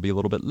direction will be a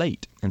little bit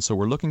late. And so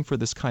we're looking for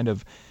this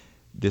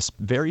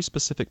very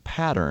specific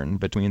pattern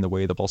between the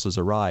way the pulses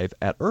arrive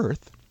at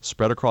Earth,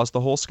 spread across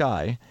the whole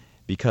sky,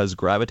 because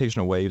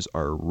gravitational waves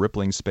are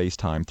rippling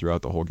space-time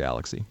throughout the whole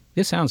galaxy.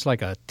 This sounds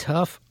like a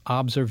tough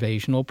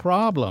observational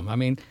problem. I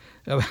mean,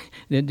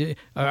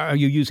 are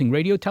you using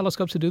radio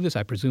telescopes to do this?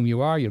 I presume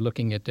you are. You're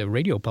looking at the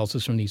radio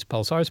pulses from these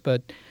pulsars,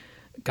 but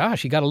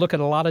gosh, you got to look at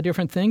a lot of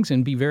different things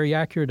and be very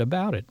accurate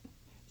about it.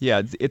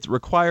 Yeah, it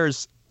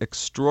requires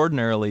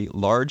extraordinarily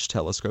large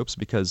telescopes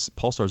because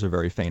pulsars are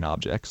very faint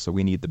objects, so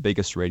we need the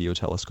biggest radio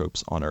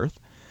telescopes on Earth.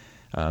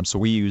 So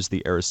we use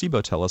the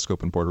Arecibo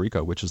telescope in Puerto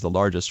Rico, which is the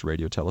largest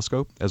radio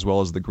telescope, as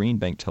well as the Green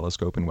Bank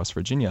telescope in West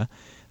Virginia,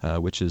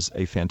 which is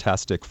a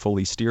fantastic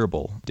fully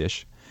steerable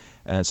dish.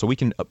 And so we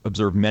can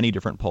observe many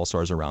different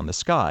pulsars around the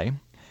sky.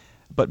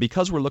 But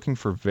because we're looking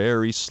for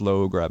very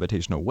slow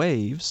gravitational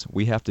waves,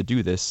 we have to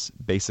do this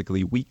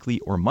basically weekly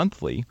or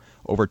monthly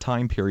over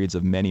time periods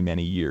of many,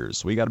 many years.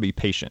 So we got to be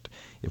patient.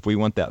 If we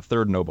want that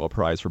third Nobel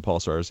Prize for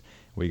pulsars,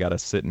 we got to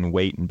sit and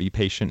wait and be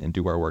patient and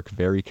do our work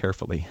very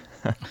carefully.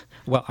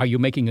 Well, are you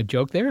making a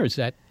joke there, or is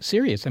that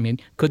serious? I mean,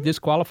 could this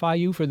qualify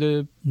you for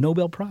the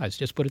Nobel Prize?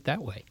 Just put it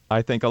that way.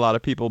 I think a lot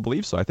of people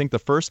believe so. I think the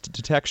first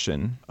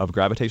detection of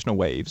gravitational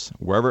waves,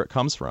 wherever it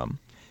comes from,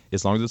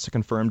 as long as it's a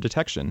confirmed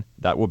detection,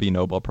 that will be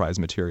Nobel Prize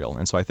material.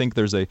 And so I think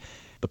the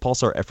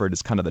pulsar effort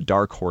is kind of the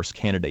dark horse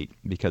candidate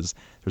because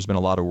there's been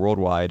a lot of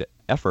worldwide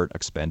effort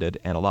expended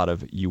and a lot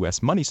of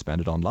U.S. money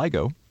spent on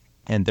LIGO.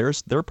 And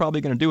they're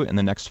probably going to do it in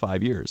the next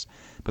 5 years.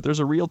 But there's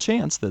a real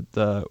chance that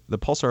the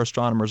pulsar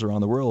astronomers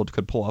around the world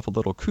could pull off a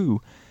little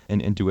coup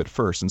and do it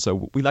first. And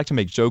so we like to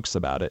make jokes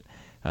about it.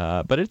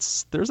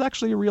 But there's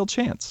actually a real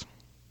chance.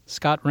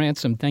 Scott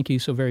Ransom, thank you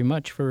so very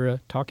much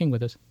for talking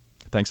with us.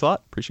 Thanks a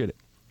lot. Appreciate it.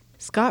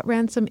 Scott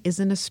Ransom is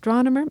an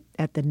astronomer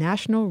at the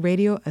National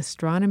Radio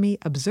Astronomy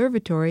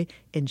Observatory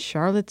in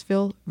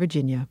Charlottesville,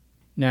 Virginia.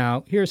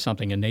 Now, here's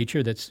something in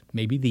nature that's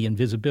maybe the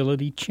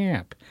invisibility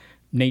champ.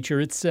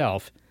 Nature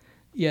itself.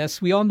 Yes,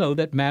 we all know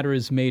that matter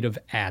is made of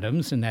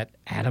atoms and that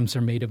atoms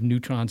are made of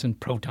neutrons and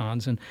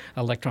protons and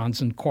electrons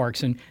and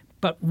quarks.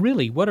 But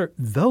really, what are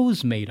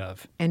those made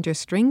of? Enter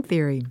string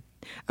theory.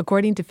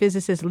 According to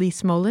physicist Lee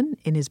Smolin,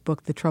 in his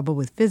book The Trouble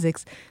with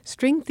Physics,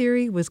 string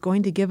theory was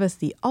going to give us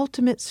the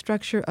ultimate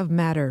structure of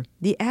matter,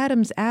 the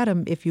atom's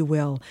atom, if you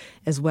will,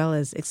 as well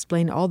as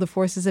explain all the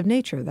forces of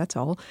nature, that's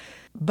all.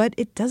 But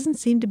it doesn't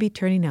seem to be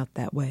turning out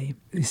that way.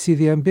 You see,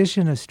 the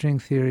ambition of string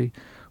theory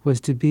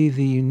was to be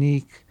the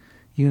unique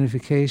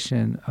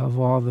unification of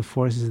all the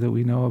forces that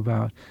we know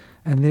about,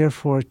 and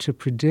therefore to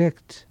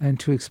predict and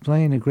to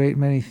explain a great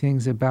many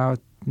things about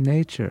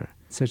nature,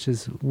 such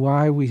as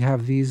why we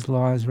have these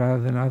laws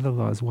rather than other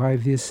laws, why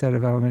this set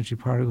of elementary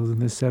particles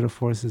and this set of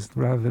forces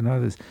rather than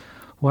others,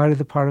 why do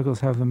the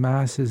particles have the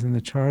masses and the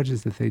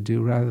charges that they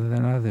do rather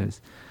than others.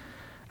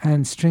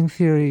 And string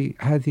theory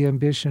had the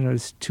ambition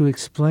to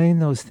explain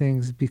those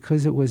things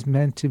because it was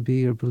meant to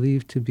be or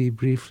believed to be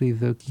briefly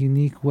the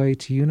unique way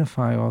to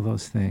unify all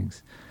those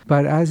things.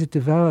 But as it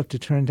developed,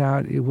 it turned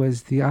out it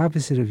was the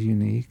opposite of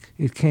unique.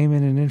 It came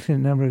in an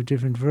infinite number of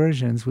different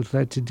versions, which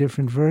led to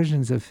different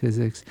versions of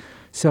physics.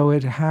 So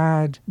it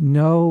had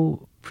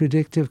no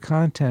predictive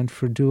content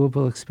for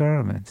doable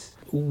experiments.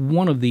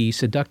 One of the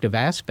seductive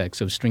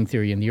aspects of string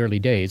theory in the early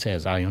days,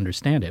 as I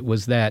understand it,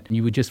 was that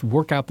you would just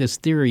work out this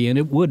theory and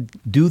it would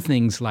do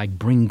things like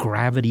bring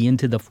gravity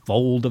into the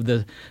fold of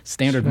the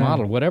standard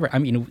model, whatever. I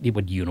mean, it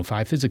would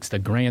unify physics, the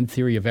grand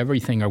theory of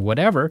everything or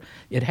whatever.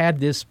 It had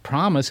this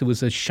promise. It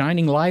was a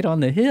shining light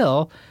on the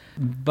hill,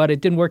 but it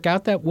didn't work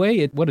out that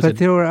way. But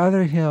there were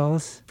other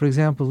hills. For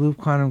example, loop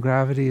quantum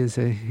gravity is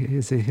a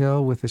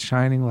hill with a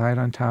shining light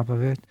on top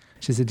of it,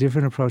 which is a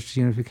different approach to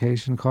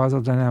unification.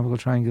 Causal dynamical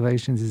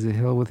triangulations is a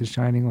hill with a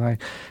shining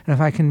light. And if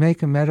I can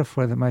make a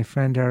metaphor that my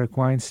friend Eric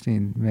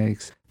Weinstein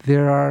makes,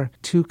 there are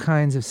two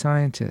kinds of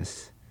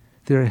scientists.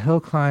 There are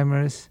hill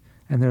climbers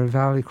and there are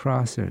valley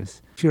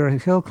crossers. If you're a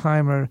hill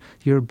climber,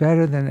 you're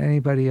better than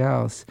anybody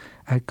else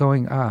at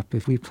going up.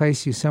 If we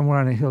place you somewhere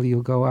on a hill,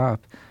 you'll go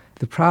up.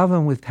 The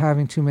problem with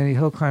having too many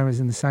hill climbers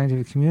in the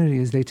scientific community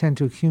is they tend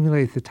to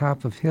accumulate at the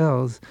top of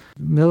hills,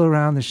 mill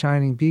around the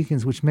shining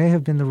beacons, which may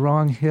have been the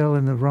wrong hill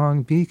and the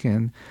wrong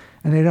beacon,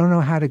 and they don't know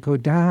how to go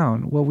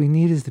down. What we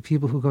need is the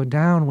people who go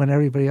down when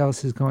everybody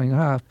else is going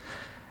up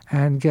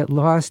and get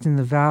lost in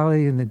the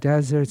valley, in the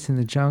deserts, in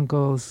the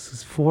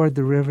jungles, ford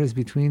the rivers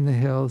between the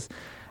hills,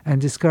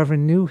 and discover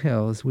new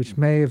hills, which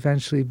may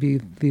eventually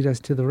lead us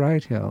to the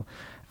right hill.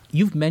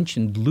 You've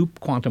mentioned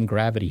loop quantum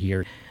gravity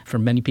here. For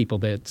many people,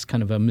 that's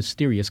kind of a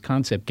mysterious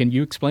concept. Can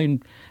you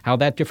explain how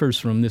that differs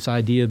from this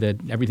idea that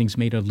everything's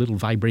made of little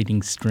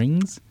vibrating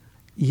strings?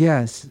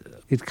 Yes.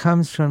 It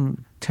comes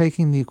from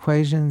taking the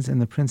equations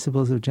and the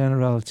principles of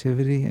general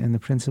relativity and the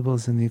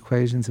principles and the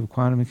equations of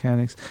quantum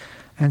mechanics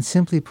and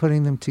simply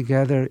putting them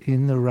together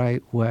in the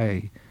right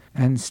way.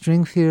 And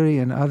string theory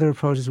and other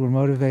approaches were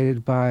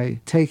motivated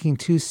by taking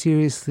too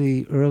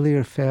seriously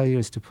earlier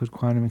failures to put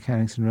quantum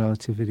mechanics and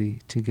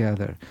relativity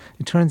together.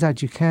 It turns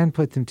out you can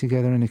put them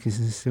together in a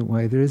consistent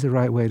way. There is a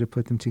right way to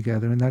put them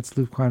together, and that's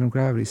loop quantum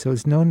gravity. So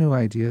it's no new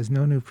ideas,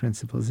 no new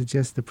principles. It's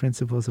just the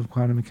principles of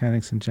quantum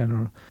mechanics and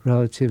general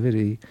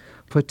relativity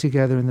put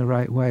together in the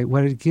right way.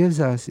 What it gives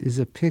us is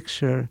a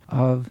picture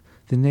of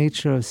the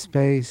nature of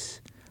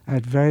space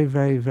at very,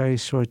 very, very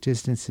short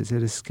distances,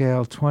 at a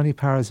scale 20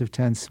 powers of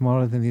 10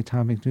 smaller than the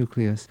atomic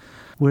nucleus,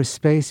 where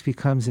space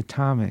becomes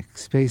atomic.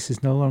 Space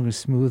is no longer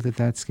smooth at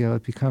that scale,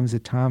 it becomes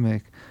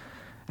atomic.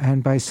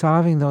 And by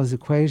solving those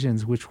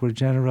equations, which were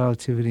general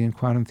relativity and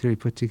quantum theory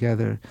put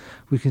together,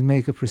 we can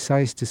make a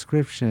precise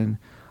description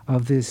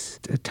of this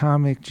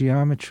atomic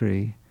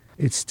geometry.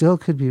 It still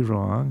could be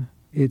wrong.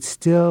 It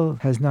still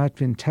has not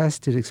been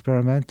tested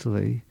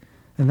experimentally.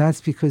 And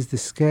that's because the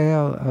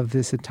scale of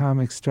this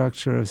atomic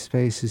structure of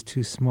space is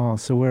too small.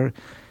 So we're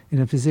in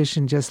a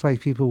position just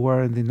like people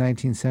were in the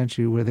 19th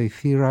century where they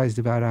theorized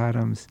about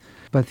atoms,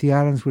 but the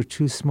atoms were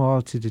too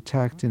small to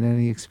detect in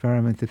any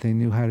experiment that they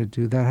knew how to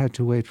do. That had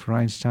to wait for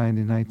Einstein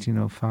in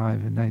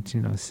 1905 and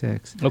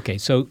 1906. Okay,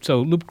 so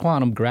loop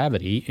quantum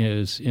gravity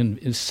is,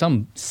 in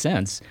some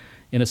sense,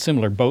 in a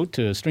similar boat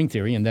to string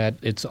theory in that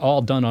it's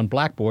all done on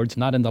blackboards,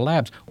 not in the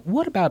labs.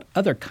 What about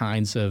other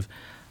kinds of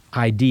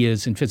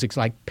ideas in physics,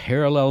 like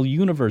parallel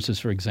universes,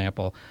 for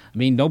example? I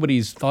mean,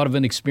 nobody's thought of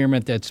an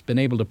experiment that's been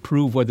able to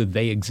prove whether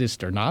they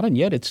exist or not, and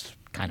yet it's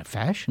kind of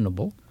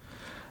fashionable.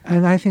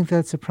 And I think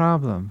that's a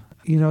problem.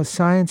 You know,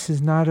 science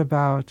is not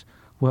about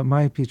what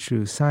might be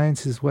true.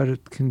 Science is what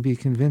it can be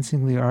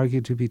convincingly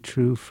argued to be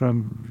true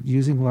from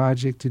using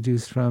logic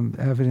deduced from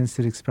evidence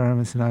that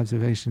experiments and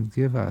observations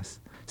give us.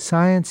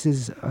 Science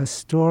is a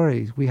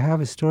story. We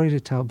have a story to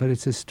tell, but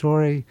it's a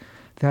story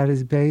that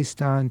is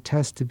based on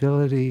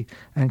testability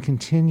and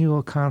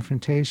continual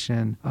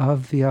confrontation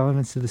of the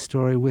elements of the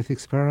story with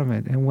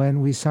experiment. And when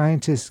we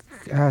scientists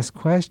ask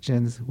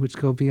questions which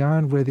go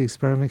beyond where the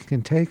experiment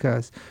can take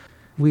us,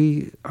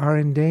 we are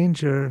in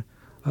danger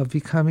of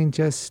becoming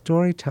just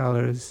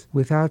storytellers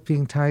without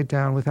being tied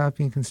down, without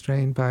being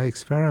constrained by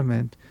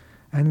experiment.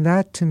 And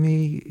that, to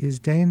me, is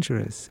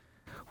dangerous.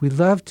 We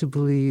love to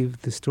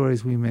believe the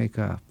stories we make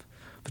up.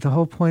 But the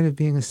whole point of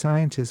being a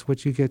scientist,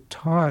 what you get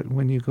taught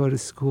when you go to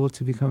school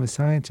to become a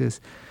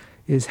scientist,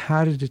 is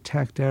how to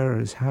detect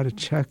errors, how to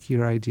check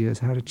your ideas,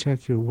 how to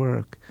check your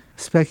work.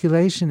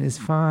 Speculation is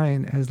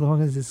fine as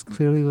long as it's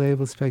clearly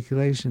labeled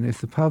speculation. If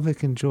the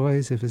public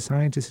enjoys, if a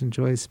scientist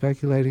enjoys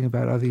speculating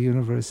about other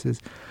universes,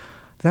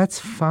 that's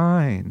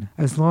fine,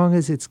 as long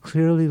as it's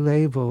clearly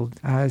labeled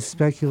as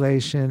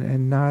speculation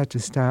and not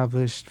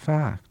established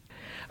fact.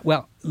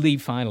 Well, Lee,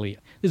 finally,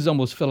 this is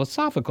almost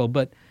philosophical,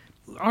 but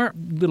our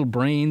little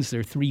brains,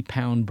 they're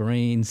 3-pound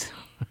brains,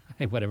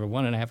 whatever,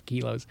 1.5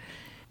 kilos.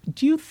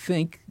 Do you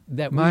think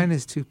that Mine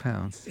is 2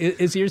 pounds.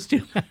 Is yours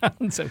 2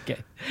 pounds? Okay.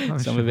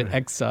 Some of it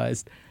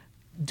excised.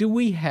 Do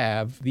we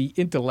have the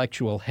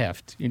intellectual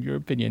heft, in your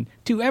opinion,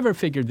 to ever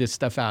figure this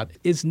stuff out?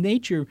 Is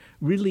nature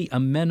really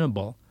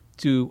amenable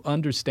to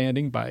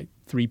understanding by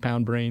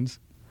 3-pound brains?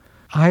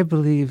 I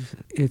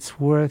believe it's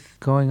worth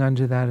going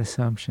under that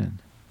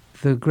assumption.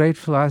 The great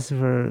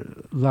philosopher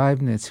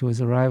Leibniz, who was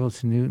a rival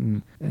to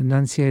Newton,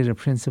 enunciated a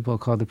principle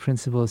called the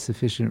principle of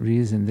sufficient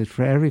reason, that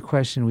for every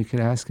question we could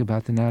ask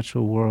about the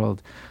natural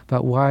world,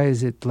 about why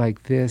is it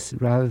like this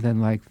rather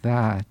than like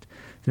that,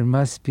 there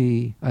must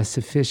be a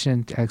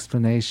sufficient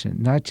explanation,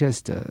 not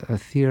just a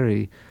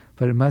theory,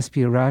 but it must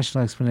be a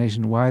rational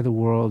explanation why the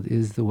world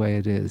is the way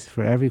it is,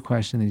 for every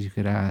question that you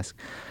could ask.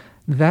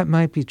 That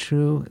might be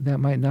true, that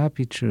might not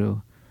be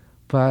true,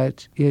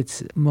 but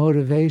it's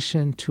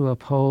motivation to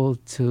uphold,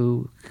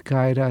 to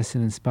guide us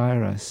and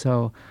inspire us.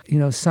 So, you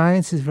know,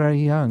 science is very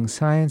young.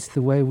 Science,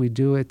 the way we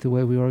do it, the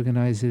way we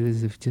organize it,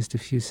 is just a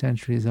few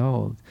centuries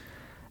old.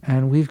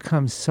 And we've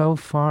come so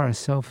far,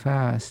 so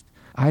fast.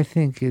 I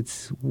think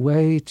it's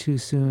way too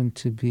soon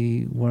to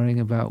be worrying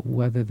about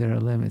whether there are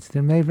limits.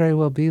 There may very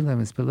well be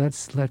limits, but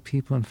let's let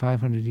people in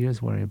 500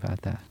 years worry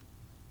about that.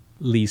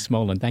 Lee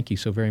Smolin, thank you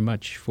so very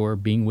much for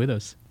being with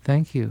us.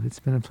 Thank you.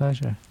 It's been a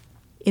pleasure.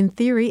 In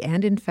theory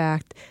and in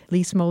fact,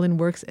 Lee Smolin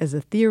works as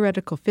a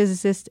theoretical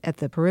physicist at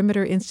the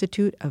Perimeter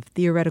Institute of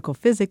Theoretical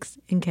Physics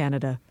in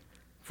Canada.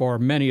 For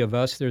many of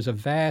us, there's a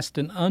vast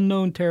and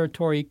unknown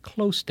territory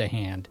close to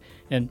hand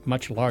and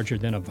much larger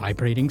than a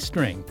vibrating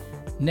string.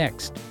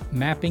 Next,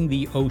 mapping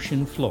the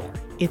ocean floor.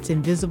 It's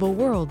Invisible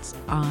Worlds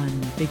on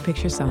Big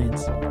Picture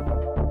Science.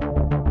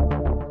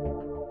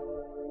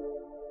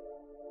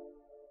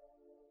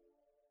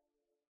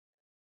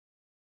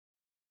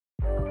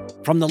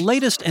 From the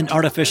latest in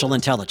artificial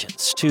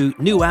intelligence to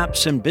new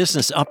apps and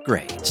business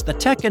upgrades, the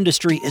tech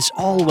industry is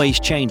always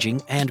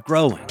changing and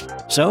growing.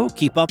 So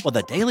keep up with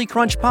the Daily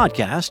Crunch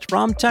podcast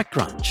from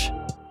TechCrunch.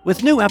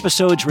 With new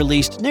episodes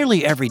released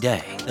nearly every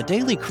day, the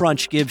Daily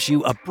Crunch gives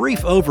you a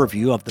brief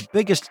overview of the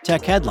biggest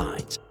tech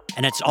headlines,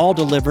 and it's all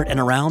delivered in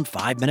around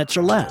 5 minutes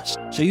or less,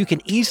 so you can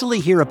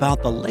easily hear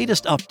about the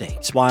latest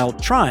updates while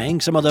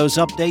trying some of those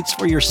updates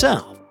for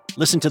yourself.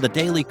 Listen to the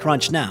Daily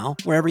Crunch now,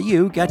 wherever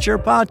you get your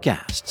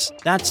podcasts.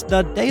 That's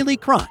the Daily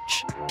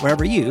Crunch,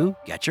 wherever you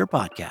get your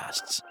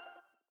podcasts.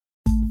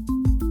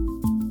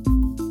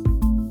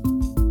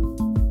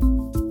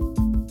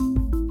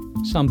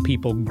 Some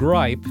people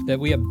gripe that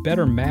we have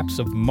better maps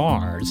of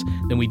Mars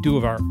than we do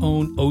of our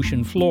own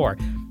ocean floor.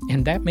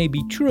 And that may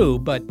be true,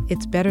 but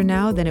it's better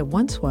now than it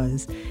once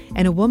was,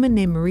 and a woman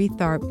named Marie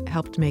Tharp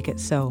helped make it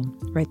so,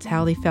 writes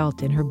Hallie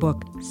Felt in her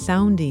book,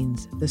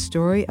 Soundings, the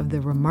story of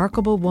the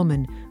remarkable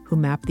woman who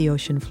mapped the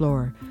ocean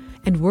floor.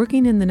 And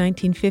working in the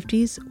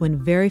 1950s, when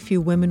very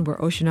few women were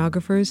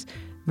oceanographers,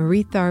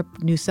 Marie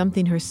Tharp knew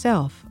something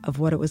herself of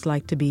what it was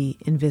like to be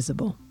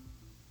invisible.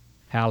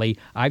 Hallie,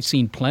 I've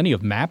seen plenty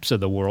of maps of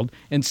the world,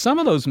 and some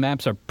of those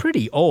maps are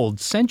pretty old,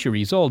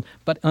 centuries old,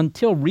 but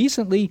until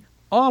recently,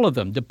 all of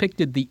them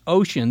depicted the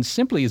ocean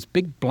simply as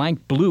big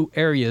blank blue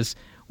areas.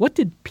 What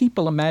did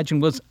people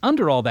imagine was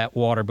under all that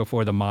water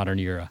before the modern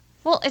era?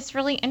 Well, it's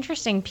really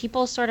interesting.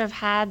 People sort of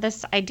had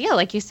this idea,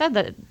 like you said,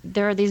 that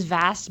there are these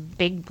vast,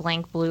 big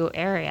blank blue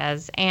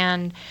areas,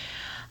 and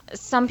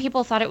some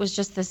people thought it was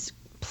just this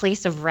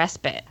place of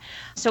respite.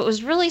 So it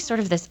was really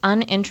sort of this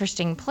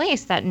uninteresting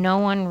place that no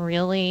one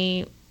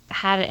really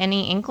had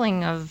any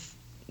inkling of,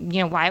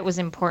 why it was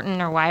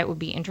important or why it would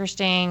be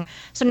interesting.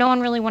 So no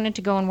one really wanted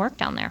to go and work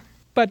down there.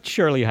 But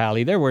surely,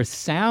 Hallie, there were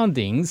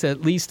soundings,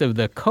 at least of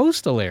the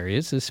coastal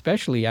areas,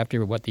 especially after,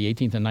 the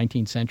 18th and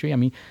 19th century. I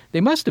mean, they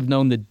must have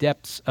known the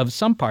depths of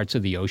some parts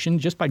of the ocean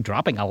just by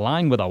dropping a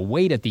line with a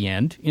weight at the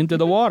end into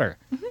the water.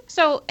 Mm-hmm.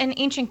 So in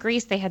ancient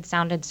Greece, they had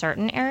sounded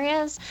certain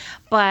areas,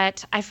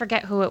 but I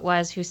forget who it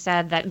was who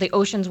said that the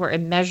oceans were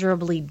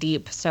immeasurably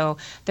deep, so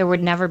there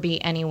would never be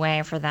any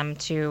way for them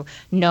to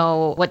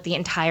know what the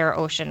entire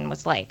ocean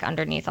was like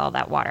underneath all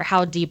that water,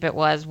 how deep it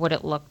was, what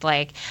it looked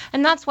like.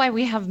 And that's why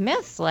we have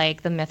myths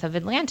like the myth of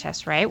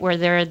Atlantis, right? Where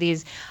there are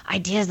these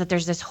ideas that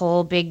there's this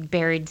whole big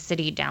buried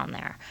city down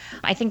there.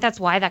 I think that's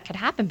why that could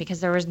happen, because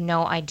there was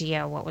no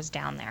idea what was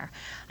down there.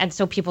 And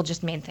so people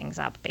just made things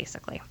up,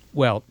 basically.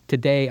 Well,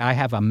 today I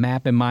have a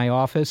map in my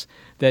office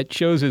that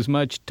shows as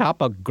much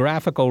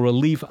topographical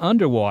relief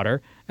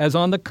underwater as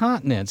on the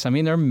continents. I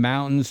mean, there are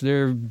mountains,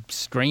 there are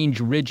strange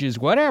ridges,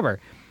 whatever.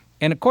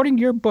 And according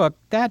to your book,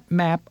 that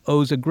map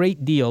owes a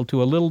great deal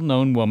to a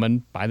little-known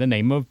woman by the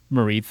name of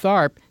Marie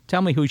Tharp.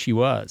 Tell me who she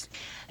was.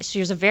 She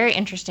was a very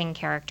interesting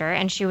character,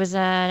 and she was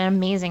an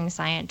amazing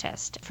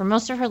scientist. For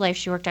most of her life,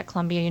 she worked at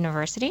Columbia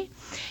University.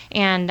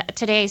 And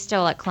today,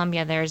 still at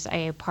Columbia, there's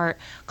a part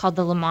called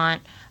the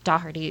Lamont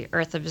Doherty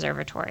Earth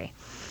Observatory.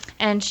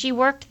 And she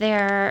worked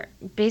there.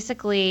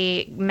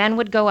 Basically, men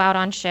would go out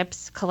on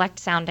ships, collect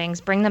soundings,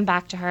 bring them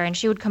back to her, and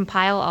she would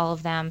compile all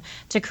of them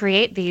to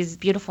create these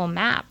beautiful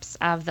maps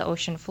of the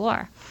ocean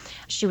floor.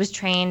 She was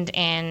trained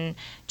in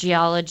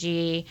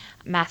geology,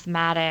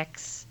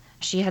 mathematics.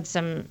 She had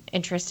some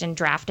interest in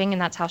drafting,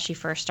 and that's how she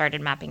first started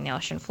mapping the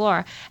ocean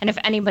floor. And if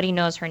anybody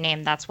knows her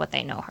name, that's what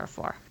they know her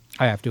for.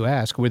 I have to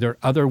ask, were there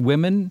other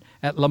women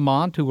at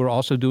Lamont who were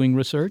also doing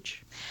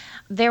research?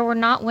 There were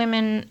not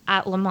women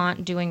at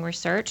Lamont doing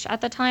research at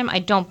the time, I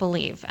don't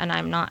believe, and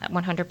I'm not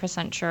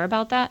 100% sure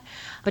about that.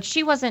 But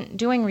she wasn't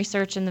doing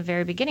research in the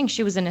very beginning.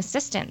 She was an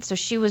assistant, so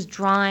she was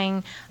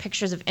drawing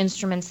pictures of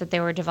instruments that they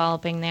were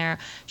developing there.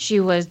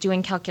 She was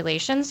doing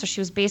calculations, so she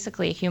was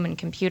basically a human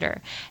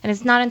computer. And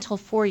it's not until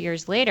 4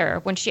 years later,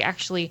 when she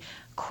actually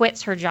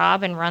quits her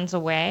job and runs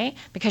away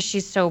because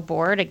she's so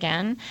bored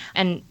again.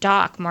 And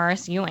Doc,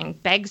 Morris Ewing,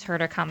 begs her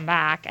to come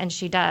back, and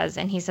she does.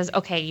 And he says,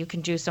 okay, you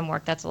can do some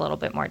work that's a little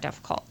bit more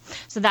difficult.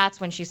 So that's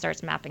when she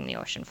starts mapping the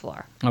ocean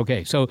floor.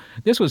 Okay, so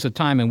this was a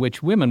time in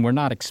which women were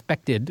not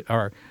expected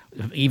or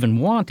even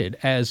wanted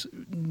as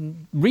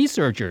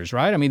researchers,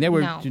 right? I mean, they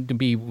were to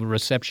be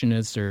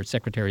receptionists or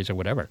secretaries or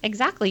whatever.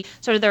 Exactly.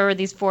 So there were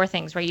these four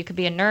things, right? You could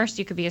be a nurse,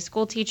 you could be a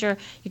school teacher,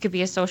 you could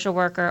be a social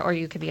worker, or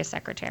you could be a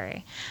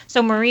secretary.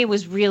 So Marie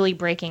was really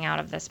breaking out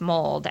of this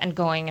mold and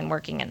going and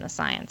working in the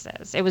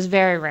sciences. It was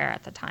very rare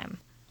at the time.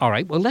 All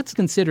right, well, let's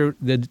consider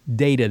the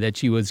data that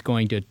she was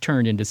going to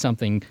turn into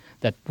something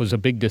that was a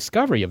big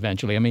discovery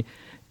eventually. I mean,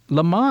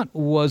 Lamont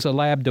was a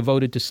lab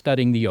devoted to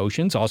studying the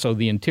oceans, also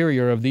the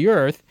interior of the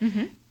Earth.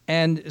 Mm-hmm.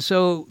 And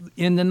so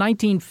in the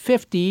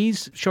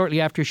 1950s, shortly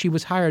after she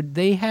was hired,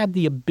 they had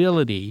the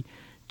ability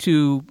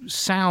to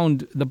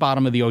sound the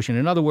bottom of the ocean.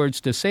 In other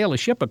words, to sail a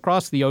ship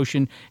across the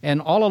ocean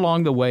and all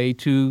along the way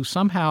to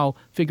somehow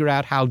figure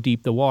out how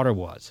deep the water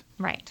was.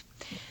 Right.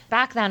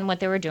 Back then, what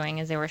they were doing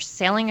is they were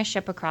sailing a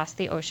ship across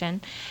the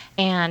ocean,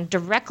 and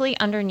directly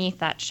underneath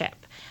that ship,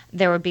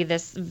 there would be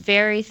this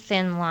very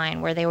thin line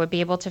where they would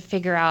be able to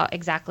figure out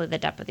exactly the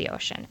depth of the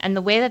ocean. And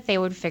the way that they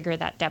would figure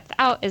that depth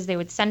out is they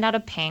would send out a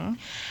ping,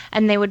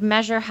 and they would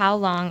measure how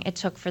long it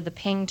took for the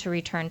ping to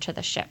return to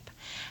the ship.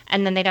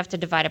 And then they'd have to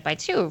divide it by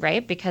 2,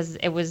 right? Because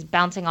it was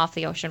bouncing off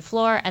the ocean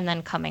floor and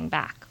then coming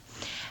back.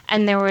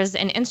 And there was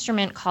an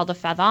instrument called a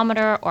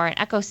fathometer or an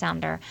echo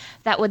sounder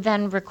that would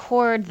then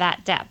record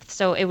that depth.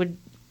 So it would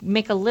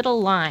make a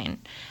little line.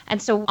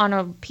 And so on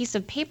a piece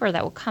of paper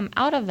that would come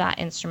out of that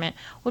instrument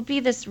would be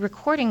this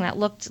recording that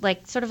looked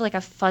like sort of like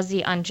a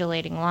fuzzy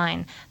undulating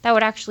line that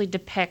would actually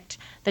depict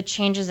the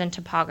changes in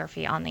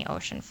topography on the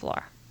ocean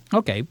floor.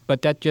 Okay,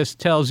 but that just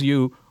tells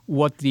you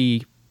what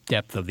the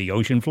depth of the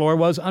ocean floor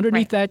was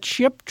underneath that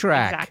ship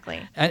track.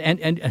 Exactly.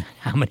 And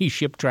how many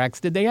ship tracks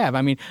did they have?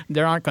 I mean,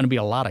 there aren't going to be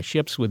a lot of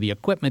ships with the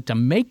equipment to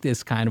make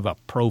this kind of a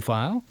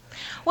profile.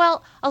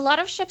 Well, a lot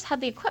of ships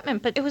had the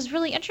equipment, but it was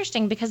really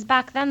interesting because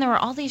back then there were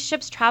all these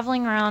ships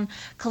traveling around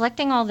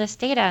collecting all this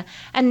data,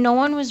 and no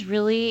one was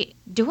really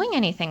doing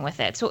anything with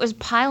it. So it was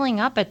piling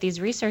up at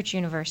these research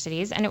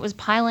universities, and it was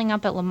piling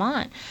up at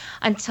Lamont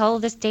until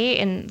this day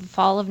in the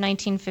fall of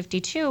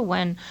 1952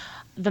 when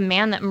the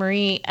man that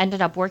Marie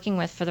ended up working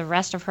with for the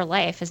rest of her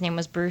life, his name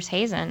was Bruce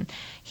Hazen,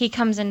 he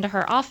comes into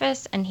her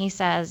office and he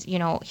says,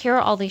 here are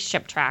all these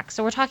ship tracks.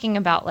 So we're talking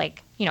about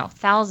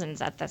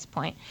thousands at this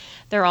point.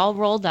 They're all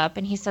rolled up,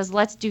 and he says,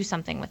 let's do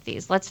something with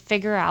these. Let's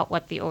figure out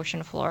what the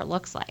ocean floor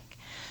looks like.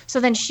 So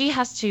then she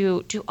has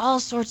to do all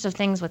sorts of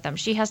things with them.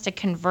 She has to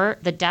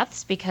convert the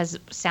depths because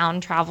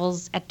sound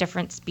travels at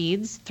different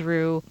speeds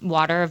through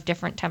water of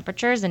different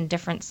temperatures and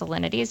different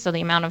salinities. So the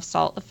amount of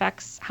salt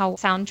affects how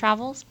sound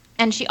travels.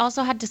 And she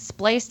also had to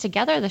splice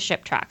together the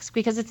ship tracks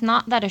because it's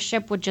not that a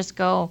ship would just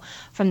go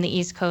from the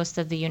east coast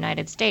of the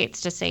United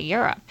States to, say,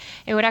 Europe.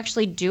 It would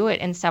actually do it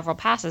in several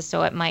passes.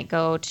 So it might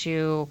go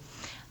to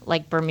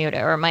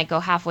Bermuda, or it might go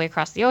halfway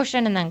across the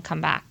ocean and then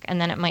come back,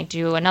 and then it might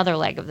do another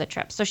leg of the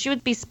trip. So she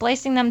would be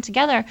splicing them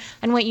together,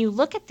 and when you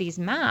look at these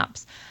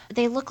maps,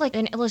 they look like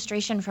an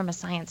illustration from a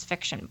science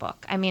fiction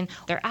book. I mean,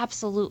 they're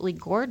absolutely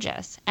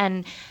gorgeous,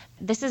 and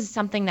this is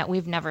something that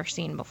we've never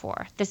seen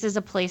before. This is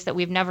a place that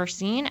we've never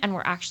seen, and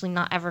we're actually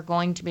not ever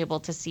going to be able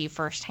to see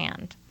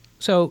firsthand.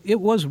 So it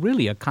was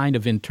really a kind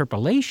of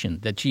interpolation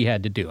that she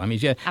had to do. I mean,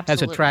 she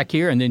has a track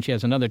here, and then she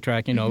has another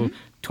track,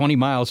 20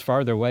 miles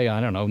farther away,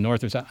 I don't know,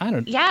 north or south.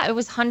 Yeah, it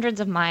was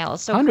hundreds of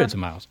miles. So hundreds of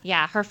miles.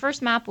 Yeah, her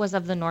first map was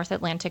of the North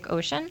Atlantic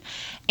Ocean.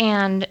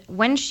 And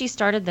when she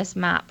started this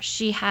map,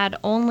 she had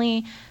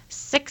only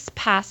 6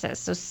 passes,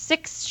 so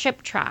 6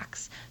 ship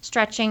tracks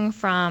stretching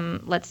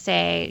from, let's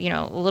say,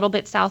 a little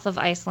bit south of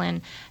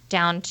Iceland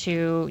down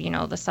to,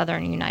 the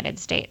southern United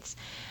States.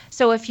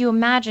 So if you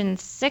imagine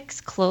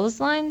 6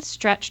 clotheslines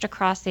stretched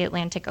across the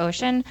Atlantic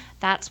Ocean,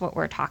 that's what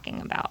we're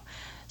talking about.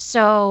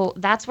 So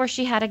that's where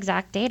she had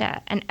exact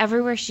data. And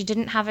everywhere she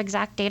didn't have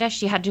exact data,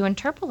 she had to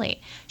interpolate.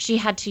 She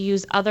had to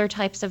use other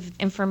types of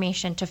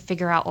information to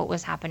figure out what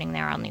was happening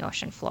there on the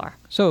ocean floor.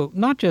 So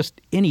not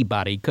just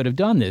anybody could have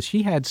done this.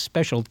 She had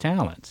special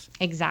talents.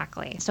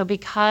 Exactly. So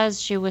because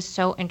she was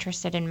so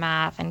interested in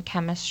math and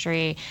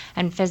chemistry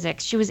and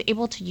physics, she was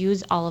able to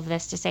use all of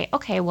this to say,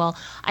 okay, well,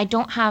 I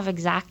don't have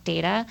exact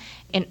data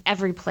in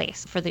every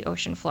place for the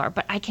ocean floor,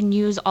 but I can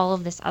use all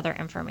of this other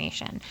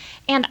information.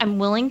 And I'm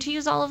willing to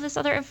use all of this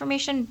other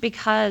information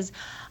because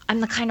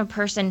I'm the kind of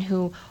person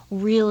who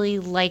really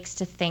likes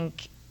to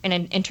think in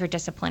an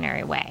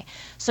interdisciplinary way.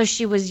 So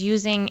she was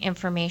using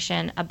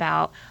information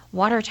about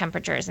water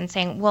temperatures and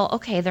saying, well,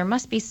 okay, there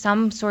must be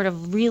some sort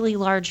of really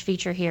large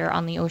feature here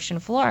on the ocean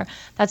floor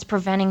that's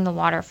preventing the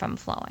water from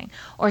flowing.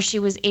 Or she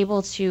was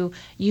able to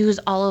use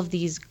all of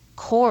these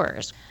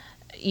cores.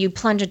 You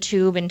plunge a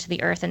tube into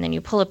the earth and then you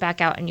pull it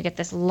back out and you get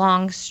this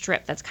long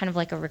strip that's kind of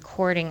like a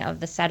recording of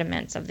the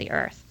sediments of the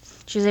earth.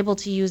 She was able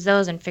to use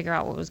those and figure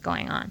out what was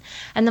going on.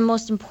 And the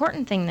most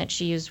important thing that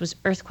she used was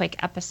earthquake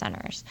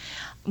epicenters.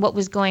 What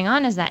was going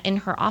on is that in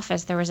her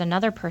office, there was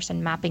another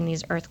person mapping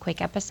these earthquake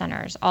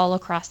epicenters all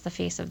across the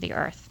face of the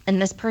earth.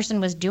 And this person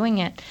was doing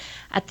it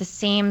at the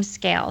same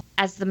scale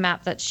as the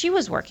map that she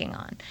was working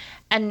on.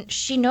 And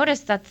she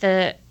noticed that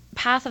the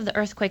path of the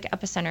earthquake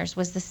epicenters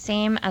was the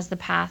same as the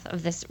path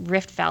of this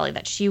rift valley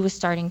that she was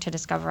starting to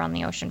discover on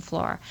the ocean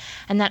floor.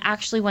 And that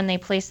actually when they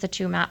placed the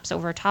 2 maps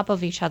over top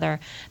of each other,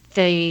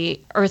 the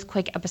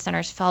earthquake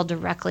epicenters fell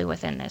directly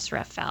within this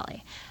rift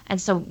valley. And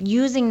so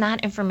using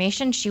that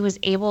information, she was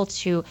able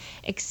to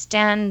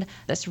extend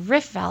this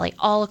rift valley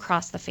all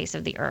across the face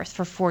of the earth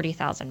for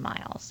 40,000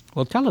 miles.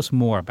 Well, tell us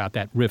more about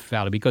that rift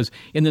valley, because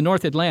in the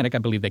North Atlantic, I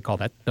believe they call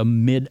that the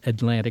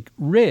Mid-Atlantic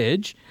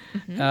Ridge.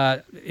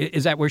 Mm-hmm.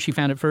 Is that where she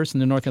found it first, in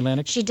the North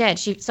Atlantic? She did.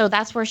 So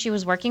that's where she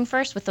was working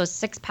first with those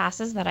 6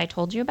 passes that I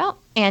told you about.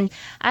 And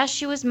as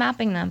she was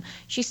mapping them,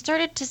 she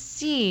started to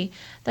see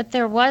that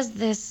there was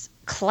this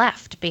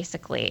cleft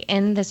basically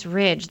in this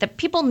ridge, that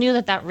people knew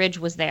that that ridge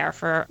was there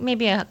for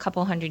maybe a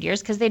couple hundred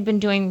years because they'd been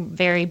doing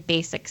very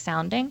basic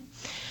sounding.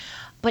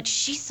 But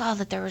she saw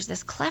that there was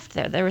this cleft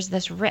there was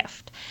this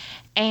rift.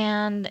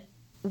 And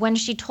when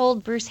she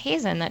told Bruce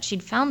Hazen that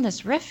she'd found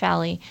this rift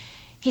valley,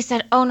 he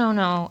said, oh,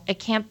 no, it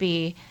can't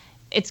be.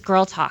 It's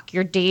girl talk.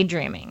 You're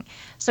daydreaming.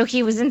 So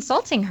he was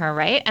insulting her,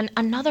 right? And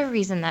another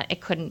reason that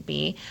it couldn't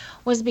be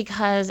was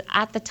because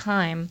at the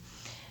time,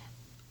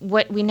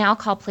 what we now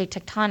call plate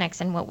tectonics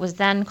and what was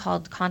then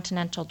called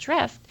continental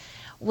drift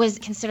was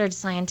considered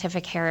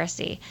scientific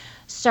heresy.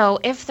 So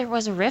if there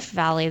was a rift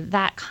valley,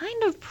 that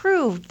kind of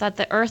proved that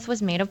the Earth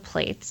was made of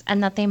plates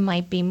and that they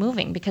might be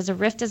moving, because a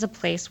rift is a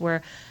place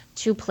where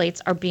 2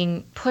 plates are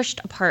being pushed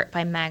apart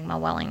by magma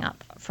welling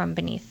up from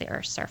beneath the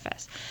Earth's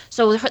surface.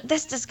 So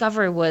this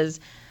discovery was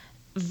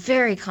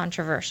very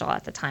controversial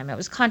at the time. It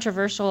was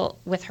controversial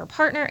with her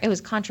partner. It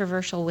was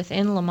controversial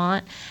within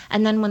Lamont.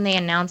 And then when they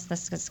announced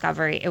this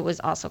discovery, it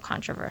was also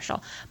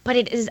controversial. But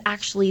it is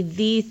actually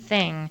the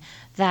thing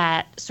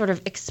that sort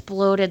of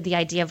exploded the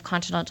idea of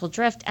continental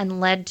drift and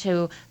led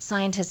to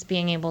scientists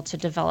being able to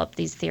develop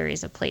these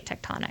theories of plate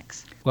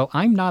tectonics. Well,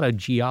 I'm not a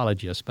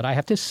geologist, but I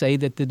have to say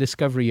that the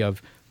discovery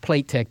of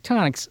plate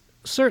tectonics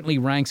certainly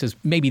ranks as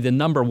maybe the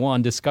number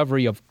one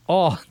discovery of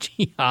all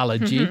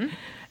geology. Mm-hmm.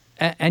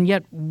 And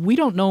yet we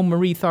don't know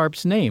Marie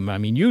Tharp's name. I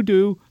mean, you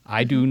do,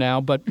 I do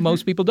now, but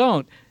most people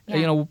don't. Yeah.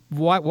 You know,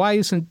 why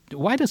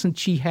doesn't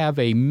she have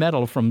a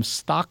medal from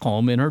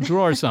Stockholm in her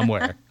drawer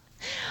somewhere?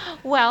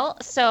 Well,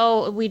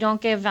 so we don't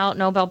give out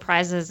Nobel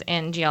Prizes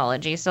in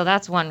geology, so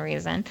that's one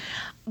reason.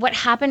 What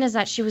happened is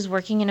that she was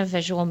working in a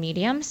visual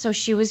medium, so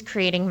she was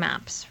creating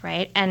maps,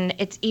 right? And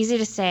it's easy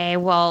to say,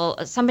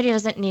 well, somebody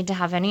doesn't need to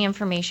have any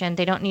information.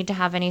 They don't need to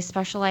have any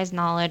specialized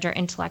knowledge or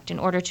intellect in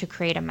order to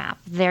create a map.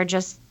 They're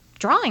just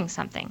drawing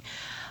something.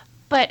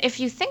 But if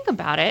you think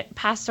about it,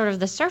 past sort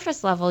of the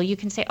surface level, you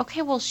can say,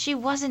 okay, well, she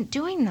wasn't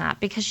doing that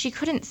because she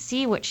couldn't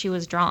see what she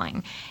was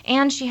drawing,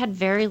 and she had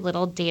very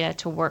little data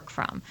to work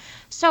from.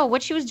 So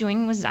what she was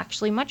doing was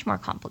actually much more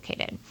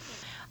complicated.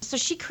 So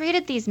she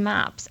created these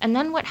maps, and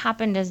then what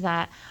happened is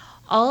that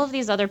all of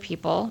these other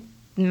people,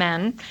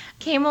 men,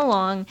 came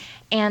along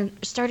and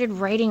started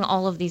writing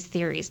all of these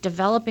theories,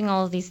 developing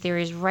all of these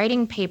theories,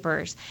 writing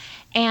papers,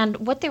 and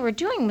what they were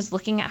doing was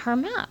looking at her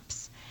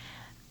maps.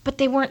 But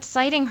they weren't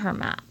citing her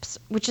maps,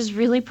 which is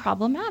really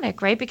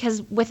problematic, right?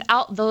 Because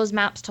without those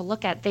maps to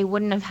look at, they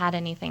wouldn't have had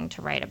anything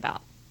to write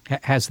about.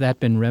 Has that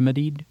been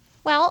remedied?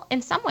 Well,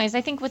 in some ways,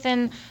 I think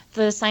within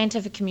the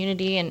scientific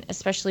community and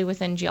especially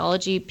within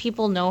geology,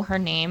 people know her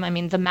name. I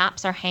mean, the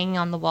maps are hanging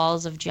on the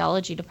walls of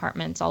geology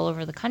departments all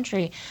over the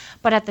country.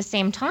 But at the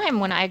same time,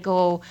 when I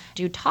go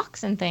do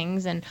talks and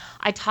things and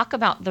I talk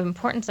about the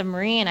importance of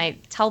Marie and I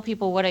tell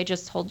people what I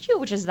just told you,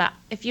 which is that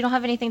if you don't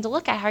have anything to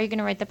look at, how are you going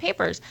to write the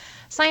papers?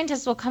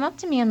 Scientists will come up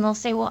to me and they'll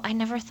say, well, I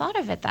never thought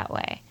of it that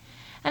way.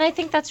 And I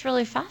think that's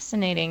really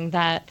fascinating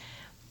that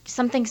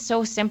something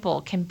so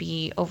simple can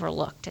be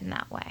overlooked in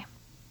that way.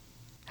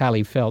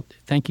 Hallie Felt,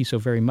 thank you so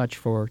very much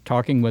for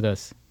talking with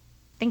us.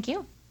 Thank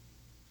you.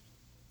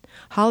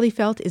 Hallie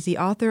Felt is the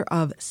author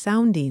of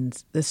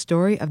Soundings, the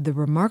story of the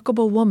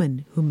remarkable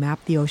woman who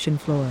mapped the ocean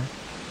floor.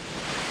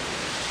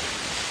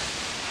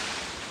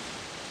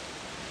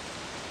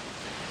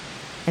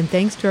 And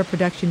thanks to our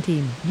production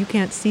team. You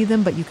can't see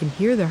them, but you can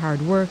hear their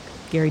hard work.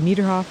 Gary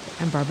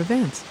Niederhoff and Barbara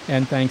Vance.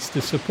 And thanks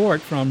to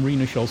support from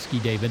Rena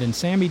Shulsky-David and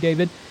Sammy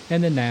David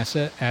and the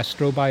NASA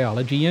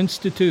Astrobiology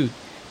Institute.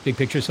 Big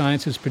Picture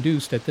Science is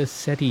produced at the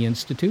SETI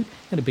Institute,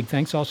 and a big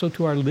thanks also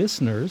to our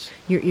listeners.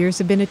 Your ears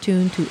have been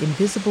attuned to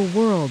Invisible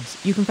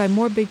Worlds. You can find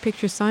more Big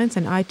Picture Science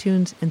on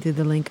iTunes and through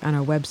the link on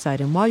our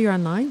website. And while you're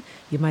online,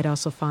 you might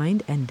also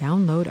find and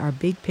download our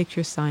Big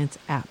Picture Science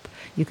app.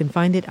 You can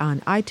find it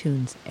on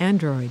iTunes,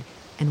 Android,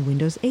 and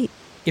Windows 8.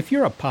 If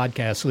you're a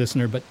podcast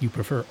listener but you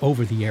prefer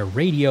over-the-air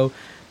radio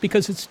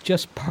because it's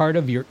just part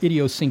of your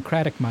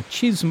idiosyncratic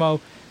machismo,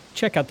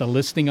 check out the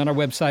listing on our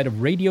website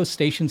of radio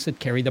stations that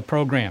carry the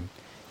program.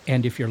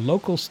 And if your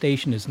local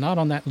station is not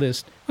on that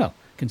list, well,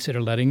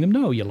 consider letting them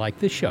know you like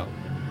this show.